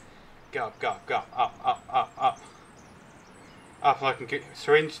 Get up, get up, get up, up. Up, I can get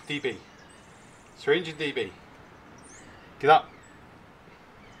syringe DB. Syringe and DB. Get up.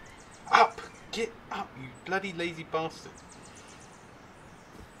 Up! Get up, you bloody lazy bastard.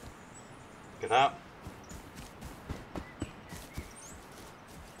 Get up.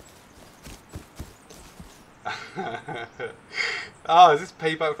 Oh, is this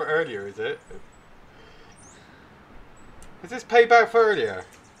payback for earlier, is it? Is this payback for earlier?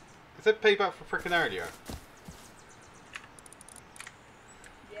 Is it payback for frickin' earlier?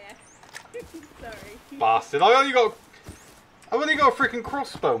 Yeah. Sorry. Bastard, I've only got a freaking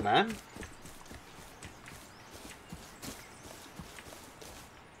crossbow, man.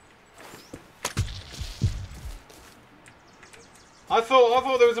 I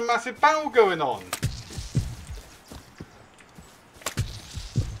thought there was a massive battle going on.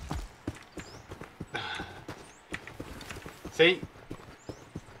 See?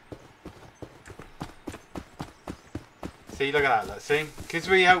 See, look at that, look, see? Because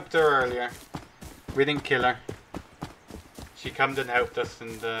we helped her earlier. We didn't kill her. She come and helped us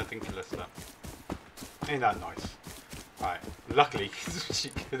and didn't kill us, though. Ain't that nice? Right, luckily, she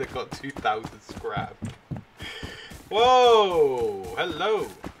could have got 2,000 scrap. Whoa! Hello!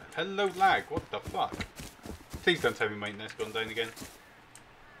 Hello, lag, what the fuck? Please don't tell me my internet's gone down again.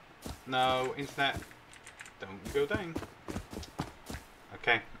 No, internet, don't go down.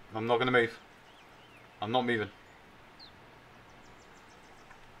 Okay, I'm not gonna move. I'm not moving.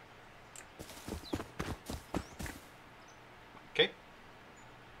 Okay.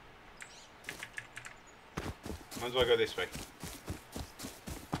 How do I go this way?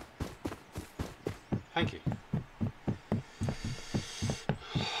 Thank you.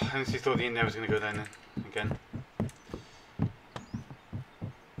 I honestly thought the internet was gonna go down then again.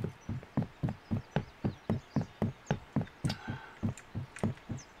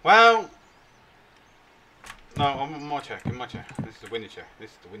 Well, no, I'm in my chair, in my chair. This is the winning chair.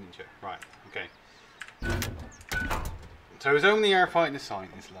 This is the winning chair. Right, okay. So it was only our fighting the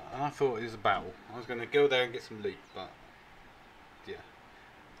scientists, and I thought it was a battle. I was going to go there and get some loot, but yeah.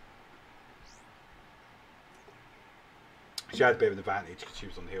 She had a bit of an advantage because she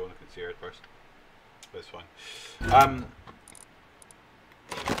was on the hill and I couldn't see her at first. But it's fine. Right.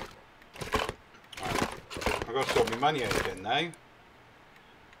 I've got to sort my money out again now.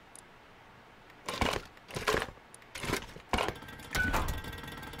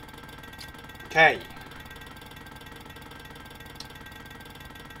 Okay.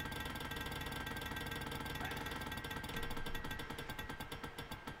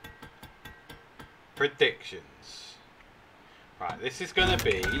 Predictions. Right, this is going to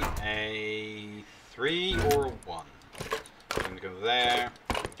be a 3 or a 1. I'm going to go there,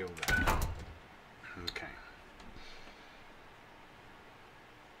 go there. Okay.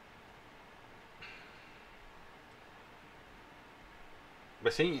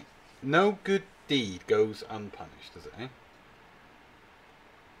 But see, no good deed goes unpunished, does it, eh?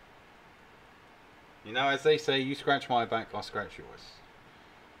 You know, as they say, you scratch my back, I'll scratch yours.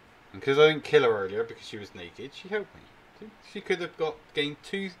 And because I didn't kill her earlier because she was naked, she helped me. See? She could have gained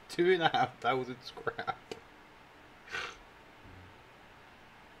 2,500 scrap.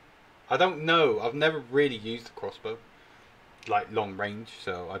 I don't know. I've never really used a crossbow, like long range,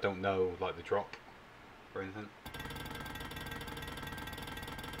 so I don't know like the drop or anything.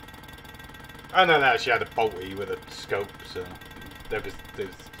 I know that she had a bolty with a scope, so there was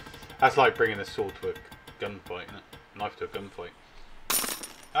that's like bringing a sword to a gunfight, isn't it? Knife to a gunfight.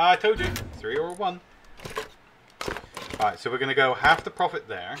 I told you, 3 or a 1. Alright, so we're going to go half the profit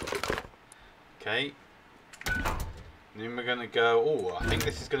there. Okay. Then we're going to go, oh, I think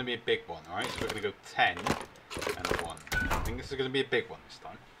this is going to be a big one, alright? So we're going to go 10 and a 1. I think this is going to be a big one this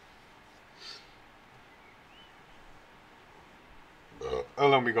time. How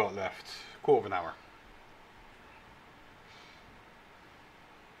long we got left? Quarter of an hour.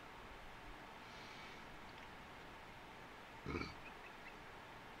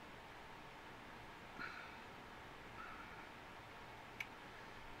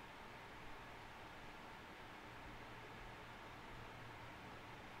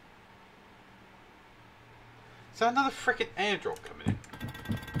 Is there another freaking airdrop coming in?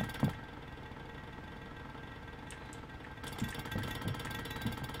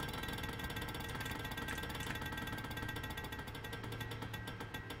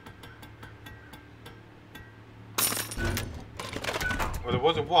 Well, there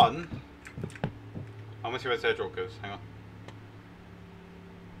was a 1. I want to see where the airdrop goes. Hang on.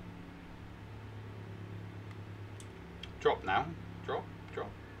 Drop now. Drop. Drop.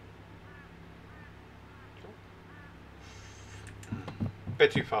 Drop.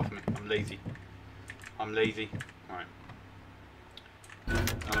 Bit too far for me. I'm lazy. I'm lazy. Alright.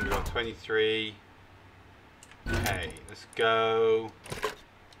 And we've got 23. Okay, let's go.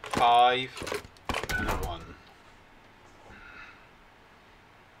 5 and a 1.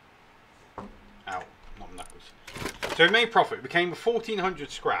 Ow, not knuckles. So we made profit. We became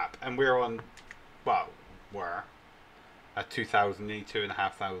 1,400 scrap, and we're on, well, we're at 2,000, nearly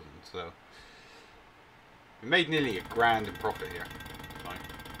 2,500. So we made nearly £1,000 in profit here. Fine.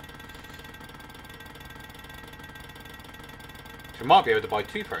 So we might be able to buy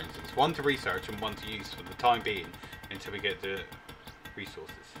 2, for instance. 1 to research and 1 to use for the time being until we get the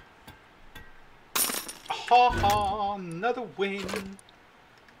resources. Ha ha! Another win!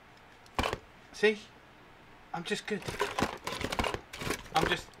 See? I'm just good. I'm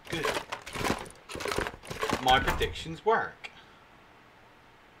just good. My predictions work.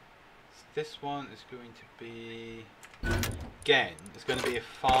 So this one is going to be... Again, it's going to be a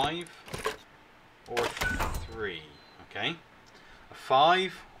 5 or a 3. Okay? A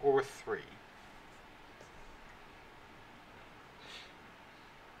 5 or a 3.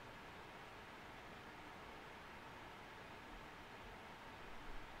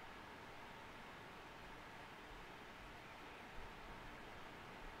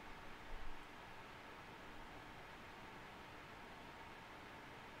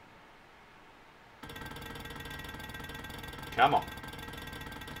 Come on.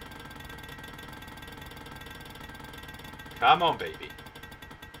 Come on, baby.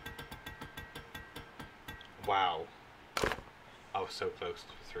 Wow. I was so close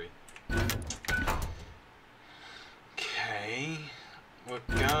to 3. Okay. We're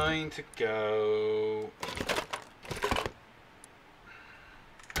going to go...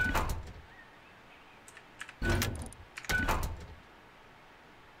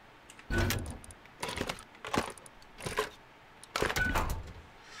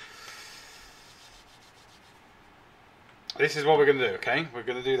 This is what we're going to do, okay? We're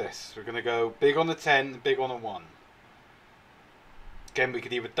going to do this. We're going to go big on the 10, big on a 1. Again, we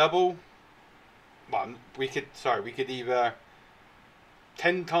could either double... Well, we could either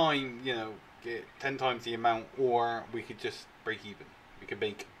 10 times, you know, get 10 times the amount, or we could just break even. We could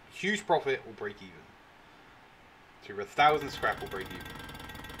make huge profit or break even. So 1,000 scrap or break even.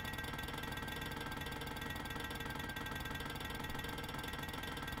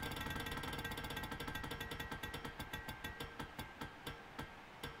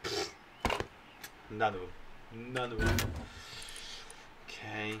 None of them. None of them.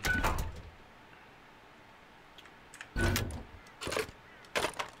 Okay.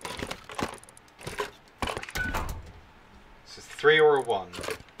 So 3 or a 1.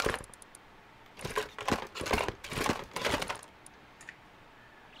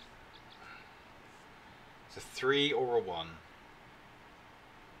 So 3 or a 1.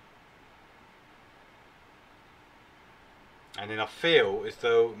 And then I feel as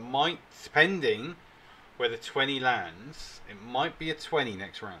though might, depending where the 20 lands, it might be a 20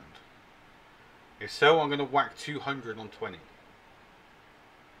 next round. If so, I'm going to whack 200 on 20.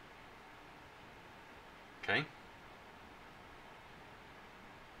 Okay.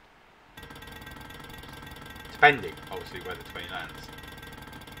 Depending, obviously, where the 20 lands.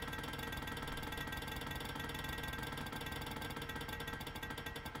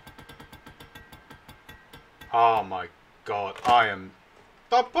 Oh my God, I am...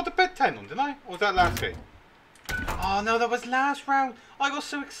 I put the bet 10 on, didn't I? Or was that last game? Oh no, that was last round. I got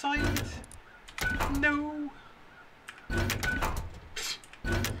so excited. No. I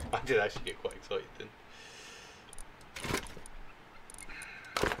did actually get quite excited then.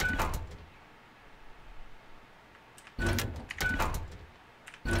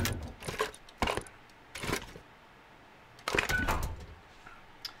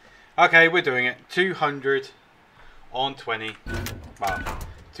 Okay, we're doing it. 200 on 20. Well,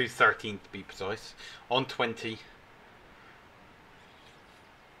 213 to be precise. On 20.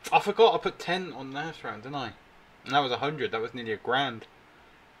 I forgot I put 10 on last round, didn't I? And that was 100. That was nearly £1,000.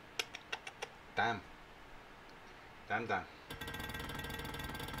 Damn. Damn, damn.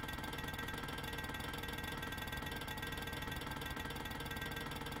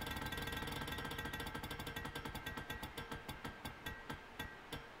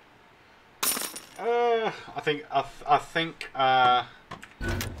 I think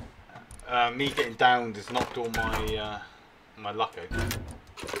me getting downed has knocked all my my luck out.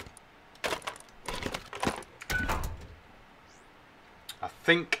 I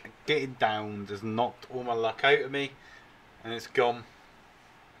think getting down has knocked all my luck out of me, and it's gone.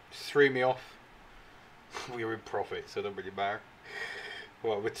 Just threw me off. We were in profit, so it don't really matter.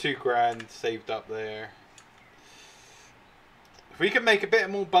 Well, with £2 saved up there. If we can make a bit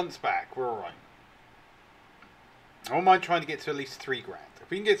more bunts back, we're alright. I don't mind trying to get to at least £3 grand. If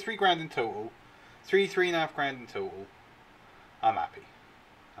we can get £3 in total, three and a half grand in total, I'm happy.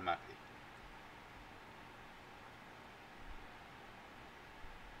 I'm happy.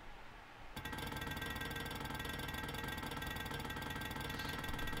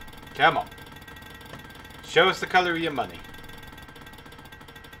 Come on. Show us the colour of your money.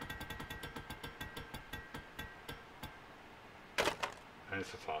 And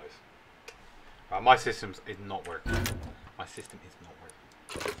it's a 5. Right, my system is not working. My system is not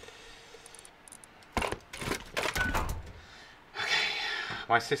working. Okay.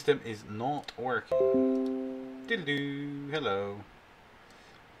 My system is not working. Diddle-doo. Hello.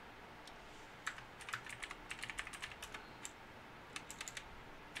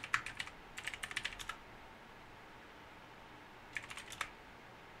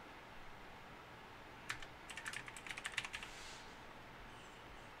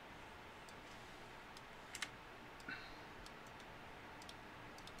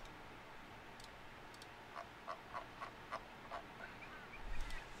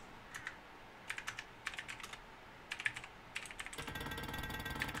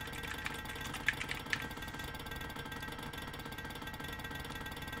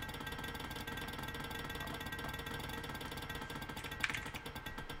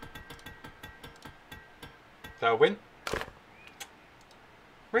 Is that a win?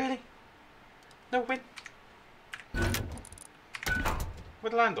 Really? No win?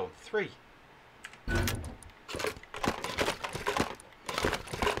 What'd land on? 3.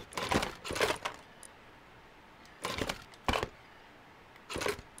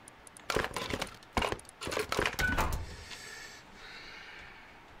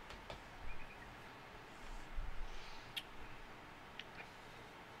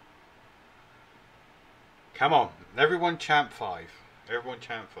 Come on, everyone chant 5. Everyone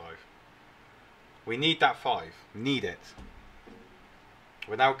chant 5. We need that 5. Need it.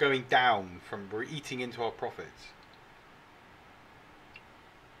 We're now going down from, we're eating into our profits.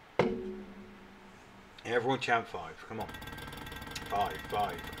 Everyone chant 5. Come on. 5,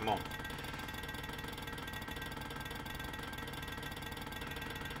 5. Come on.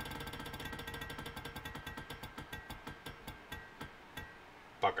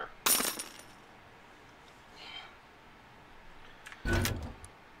 Bugger.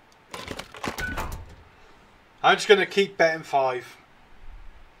 I'm just going to keep betting 5.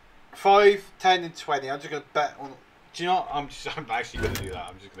 5, 10 and 20. I'm just going to bet on... Do you know what? I'm actually going to do that.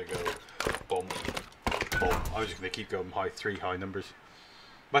 I'm just going to go... Boom. Boom. I'm just going to keep going high numbers.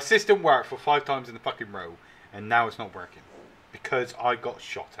 My system worked for 5 times in the fucking row. And now it's not working. Because I got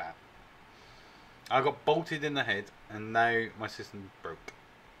shot at. I got bolted in the head. And now my system broke.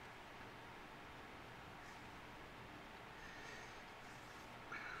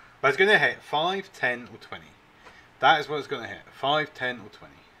 But it's going to hit 5, 10 or 20. That is what it's going to hit. 5, 10 or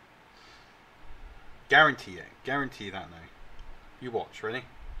 20. Guarantee it. Guarantee that now. You watch. Ready?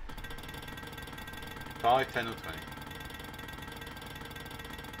 5, 10 or 20.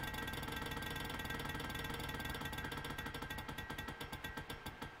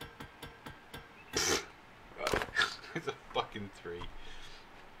 It's a fucking 3.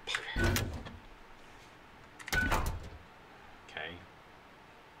 Okay.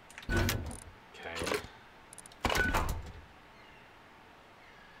 Okay.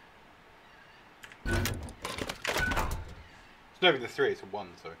 It's not even a 3, it's a 1,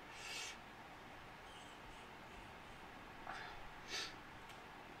 so.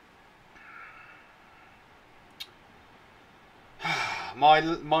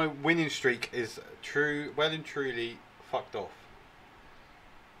 My winning streak is well and truly fucked off.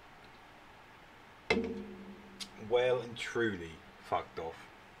 Well and truly fucked off.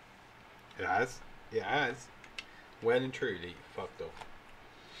 It has. It has. Well and truly fucked off.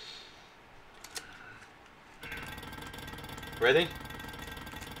 Ready?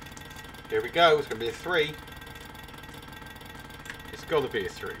 Here we go. It's going to be a 3. It's got to be a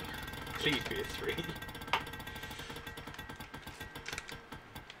 3. Please be a 3.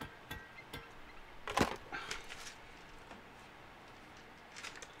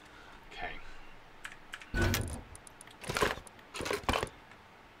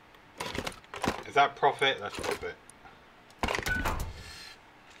 Is that profit? That's profit.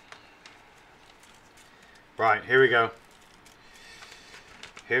 Right, here we go.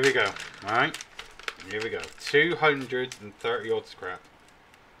 Here we go. Alright. Here we go. 230 odd scrap.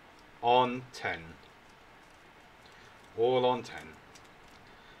 on 10. All on 10.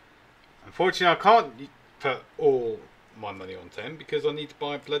 Unfortunately, I can't put all my money on 10 because I need to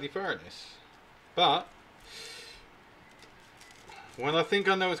buy a bloody furnace. But when I think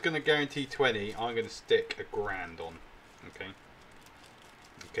I know it's going to guarantee 20, I'm going to stick £1,000 on. Okay.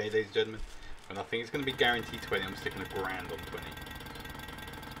 Okay, ladies and gentlemen. When I think it's going to be guaranteed 20, I'm sticking £1,000 on 20.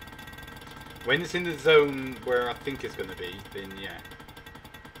 When it's in the zone where I think it's going to be, then yeah.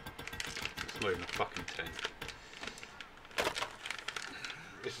 It's not even a fucking 10.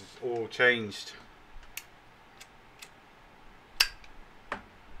 This is all changed.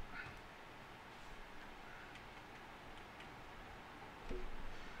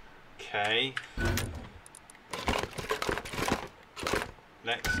 Okay.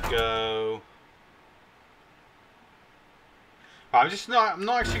 Let's go. Right, I'm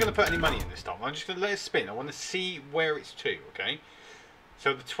not actually going to put any money in this time. I'm just going to let it spin. I want to see where it's to, okay?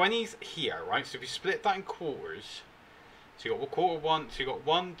 So the 20's here, right? So if you split that in quarters, so you got quarter one, so you got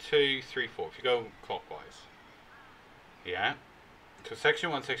 1, 2, 3, 4. If you go clockwise. Yeah. So section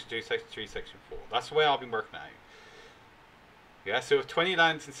 1, section 2, section 3, section 4. That's the way I've been working out. Yeah, so if 20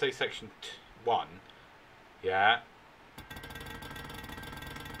 lands in, say, section 1, yeah.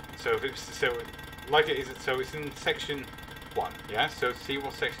 So if it's, so like it is, so it's in section 1, yeah. So see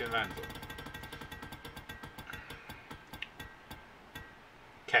what section it lands on.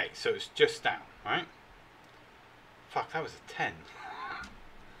 Okay, so it's just down, right? Fuck, that was a 10.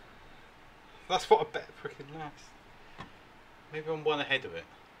 That's what I bet freaking last. Maybe I'm one ahead of it.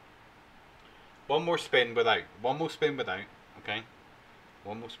 One more spin without. One more spin without. Okay.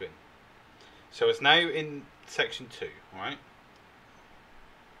 One more spin. So it's now in section 2, alright?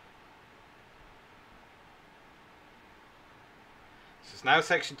 So it's now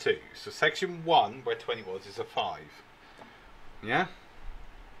section 2. So section 1, where 20 was, is a 5. Yeah?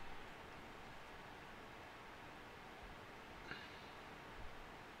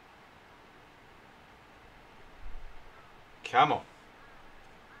 Come on.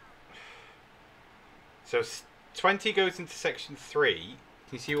 So 20 goes into section 3. Can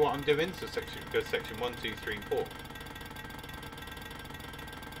you see what I'm doing? So section goes section 1, 2, 3, and 4.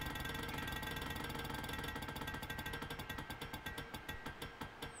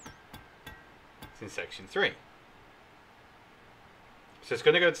 It's in section 3. So it's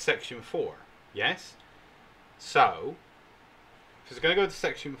going to go to section 4. Yes? So, if it's going to go to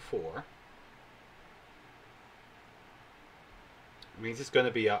section 4, it means it's going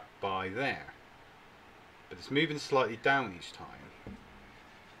to be up by there. But it's moving slightly down each time.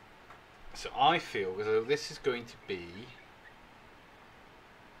 So I feel as though this is going to be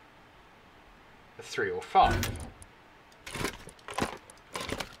a 3 or 5.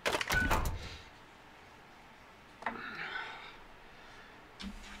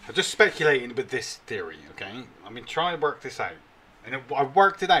 I'm just speculating with this theory, okay? I've been trying to work this out. And I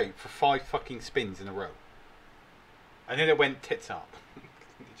worked it out for 5 fucking spins in a row. And then it went tits up. It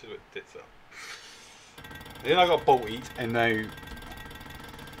just went tits up. And then I got bolted, and now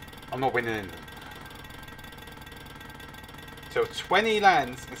I'm not winning anything. So 20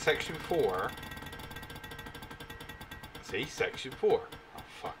 lands in section 4. See, section 4. Oh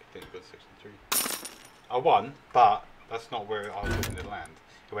fuck, it didn't go to section 3. I won, but that's not where I was looking to land.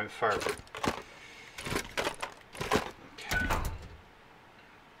 It went further. Okay.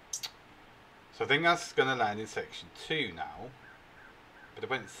 So I think that's going to land in section 2 now. But it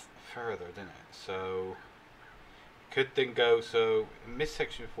went further, didn't it? So could then go, so it missed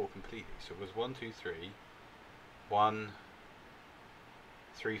section 4 completely. So it was 1, 2, 3. 1,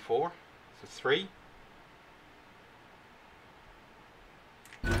 3, 4. So 3.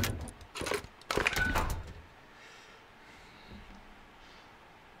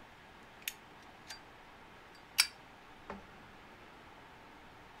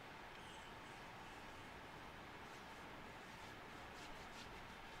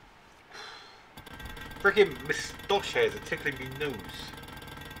 Freaking moustache hairs are tickling me nose.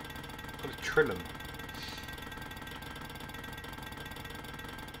 I'm gonna trim them.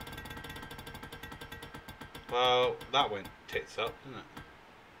 Well, that went tits up, didn't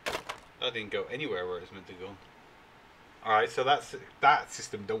it? That didn't go anywhere where it was meant to go. Alright, so that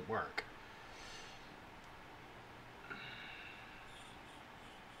system don't work.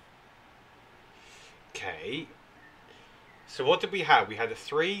 Okay. So what did we have? We had a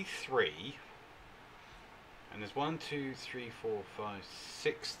 3, 3. And there's 1, 2, 3, 4, 5,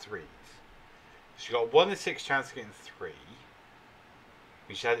 6 threes. She got 1 in 6 chance of getting 3.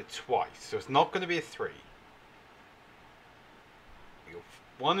 And she had it twice, so it's not going to be a 3. You got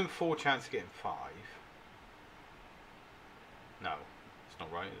 1 in 4 chance of getting 5. No, it's not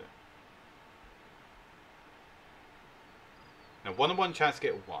right, is it? Now 1 in 1 chance to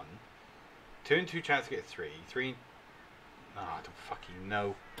get 1. 2 in 2 chance to get 3. 3. Oh, I don't fucking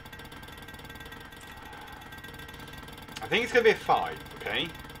know. I think it's gonna be a 5. Okay.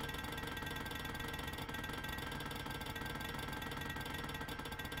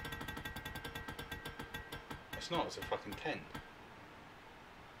 It's not. It's a fucking 10.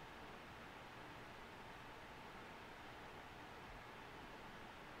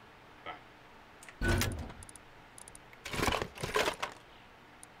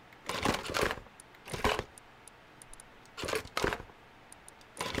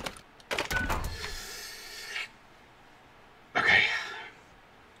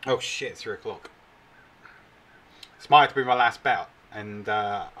 Oh shit, 3 o'clock. This might have to be my last bet, and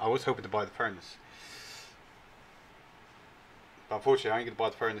I was hoping to buy the furnace. But unfortunately, I ain't going to buy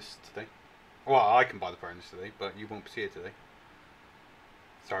the furnace today. Well, I can buy the furnace today, but you won't see it today.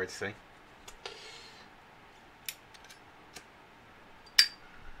 Sorry to say.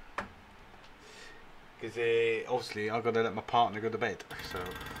 Because obviously, I've got to let my partner go to bed, so...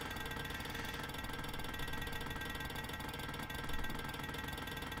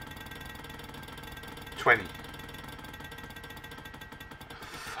 $20.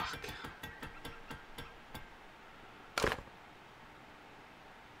 Fuck.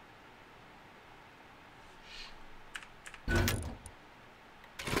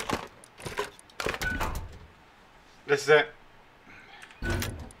 This is it.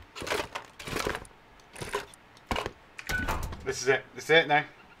 This is it. This is it now.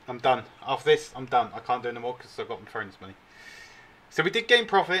 I'm done. After this, I'm done. I can't do it no more because I've got my furnace money. So we did gain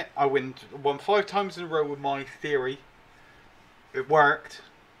profit. I won 5 times in a row with my theory. It worked.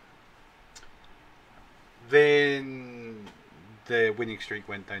 Then the winning streak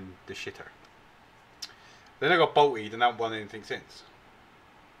went down the shitter. Then I got bolted and I haven't won anything since.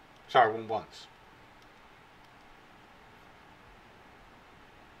 Sorry, I won once.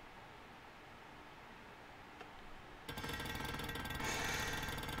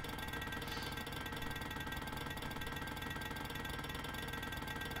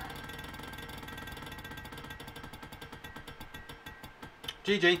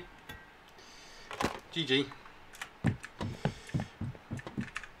 GG. GG.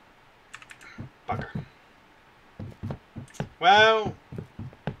 Bugger. Well,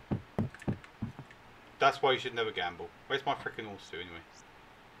 that's why you should never gamble. Where's my freaking horse to anyway?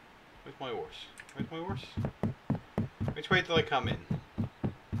 Where's my horse? Where's my horse? Which way did I come in?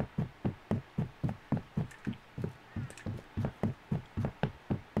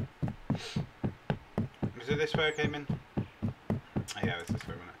 Was it this way I came in? Yeah, it's this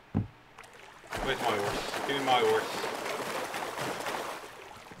way, wasn't it? Where's my horse? Give me my horse.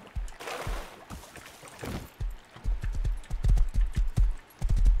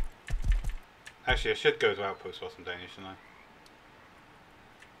 Actually, I should go to Outpost whilst I'm down here, shouldn't I?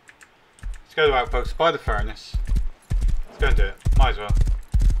 Let's go to Outpost, buy the furnace. Let's go and do it. Might as well.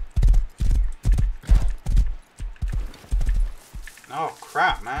 Oh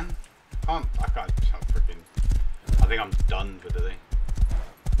crap, man. I can't freaking... I think I'm done for today.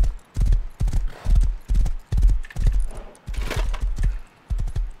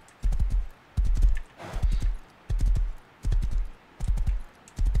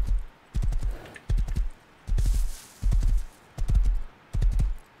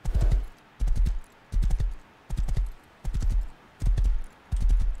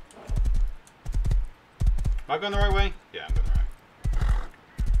 Am I going the right way? Yeah, I'm going the right way.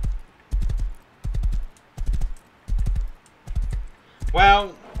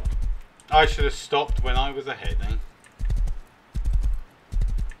 Well, I should have stopped when I was ahead, eh?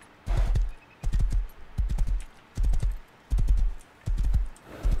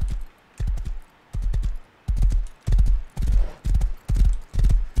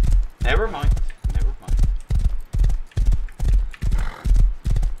 Never mind. Never mind.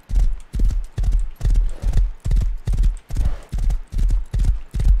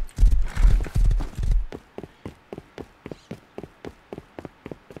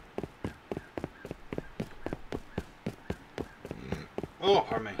 Oh,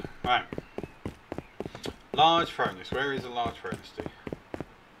 pardon me. Right. Large furnace. Where is the large furnace to?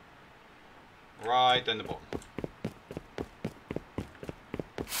 Right down the bottom.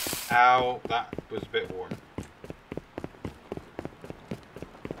 Ow, that was a bit warm.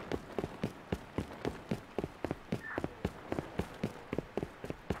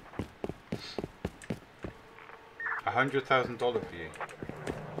 $100,000 for you.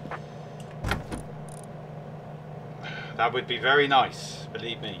 That would be very nice,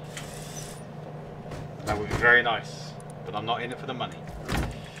 believe me. That would be very nice, but I'm not in it for the money.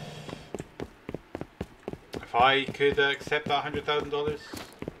 If I could accept that $100,000.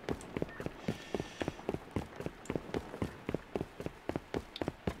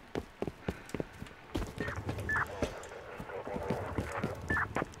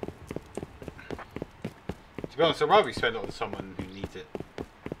 To be honest, I'd rather spend it on someone who needs it.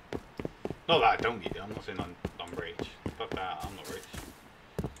 Not that I don't need it, I'm not saying I'm rich. Fuck that, I'm not rich.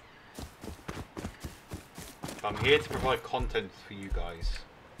 But I'm here to provide content for you guys.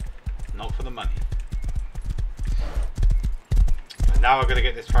 Not for the money. And now I've got to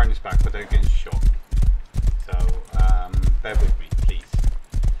get this furnace back without getting shot. So, bear with me, please.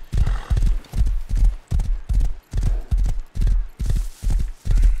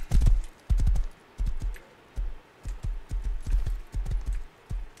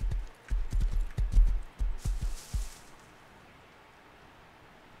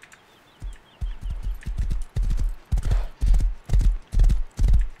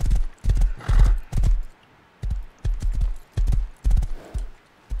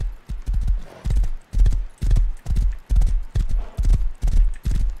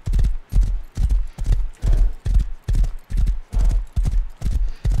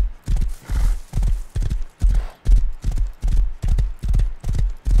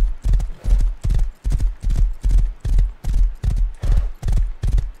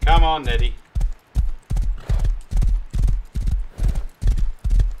 Come on, Neddy.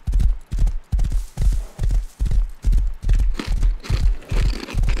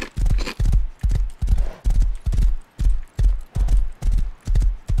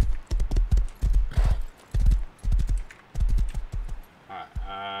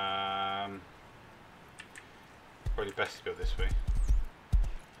 Alright, probably best to go this way.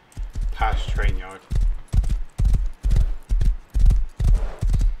 Past train yard.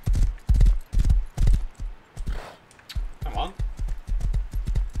 Come on.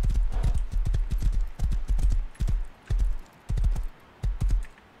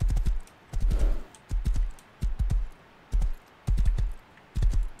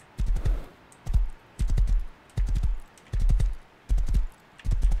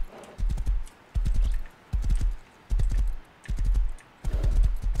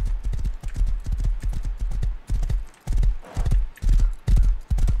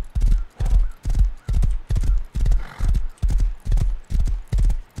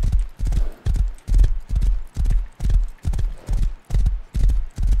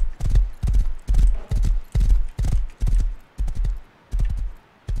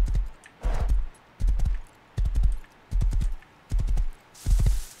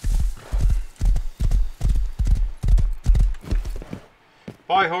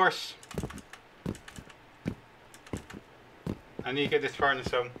 Bye, horse. I need to get this furnace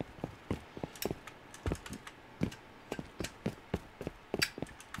home.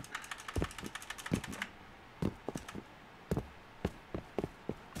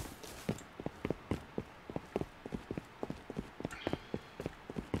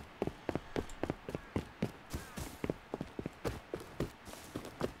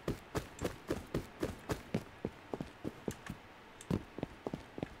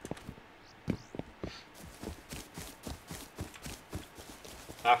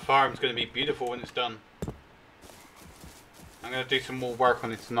 That farm's going to be beautiful when it's done. I'm going to do some more work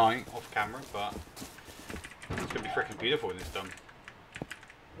on it tonight, off camera, but it's going to be freaking beautiful when it's done.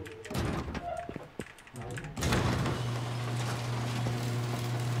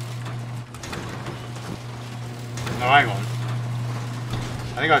 No, hang on.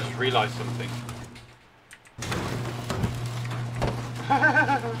 I think I just realised something.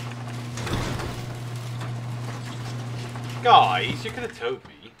 Guys, you could have told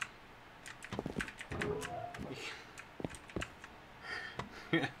me.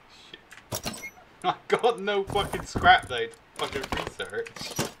 Shit. I got no fucking scrap though to fucking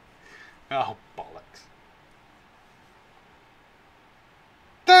research. Oh, bollocks.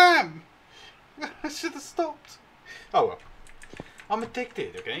 Damn! I should have stopped. Oh well. I'm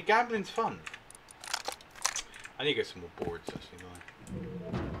addicted, okay? Gambling's fun. I need to get some more boards actually, don't I?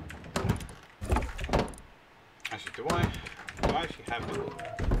 Actually, do I actually have them?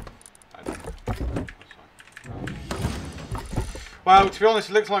 I don't know. That's fine. Well, to be honest,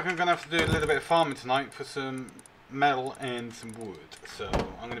 it looks like I'm going to have to do a little bit of farming tonight for some metal and some wood. So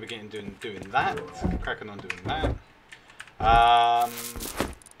I'm going to be doing that. Cracking on doing that.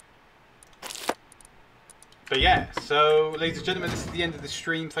 But yeah, so ladies and gentlemen, this is the end of the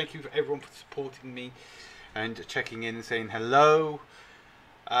stream. Thank you for everyone for supporting me and checking in and saying hello.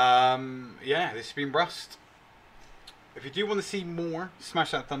 Yeah, this has been Rust. If you do want to see more,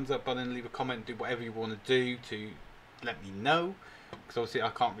 smash that thumbs up button, leave a comment, do whatever you want to do to let me know, because obviously I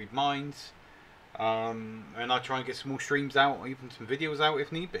can't read minds. And I try and get some more streams out, or even some videos out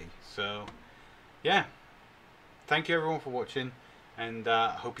if need be. So, yeah. Thank you everyone for watching, and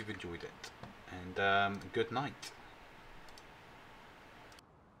I hope you've enjoyed it. And good night.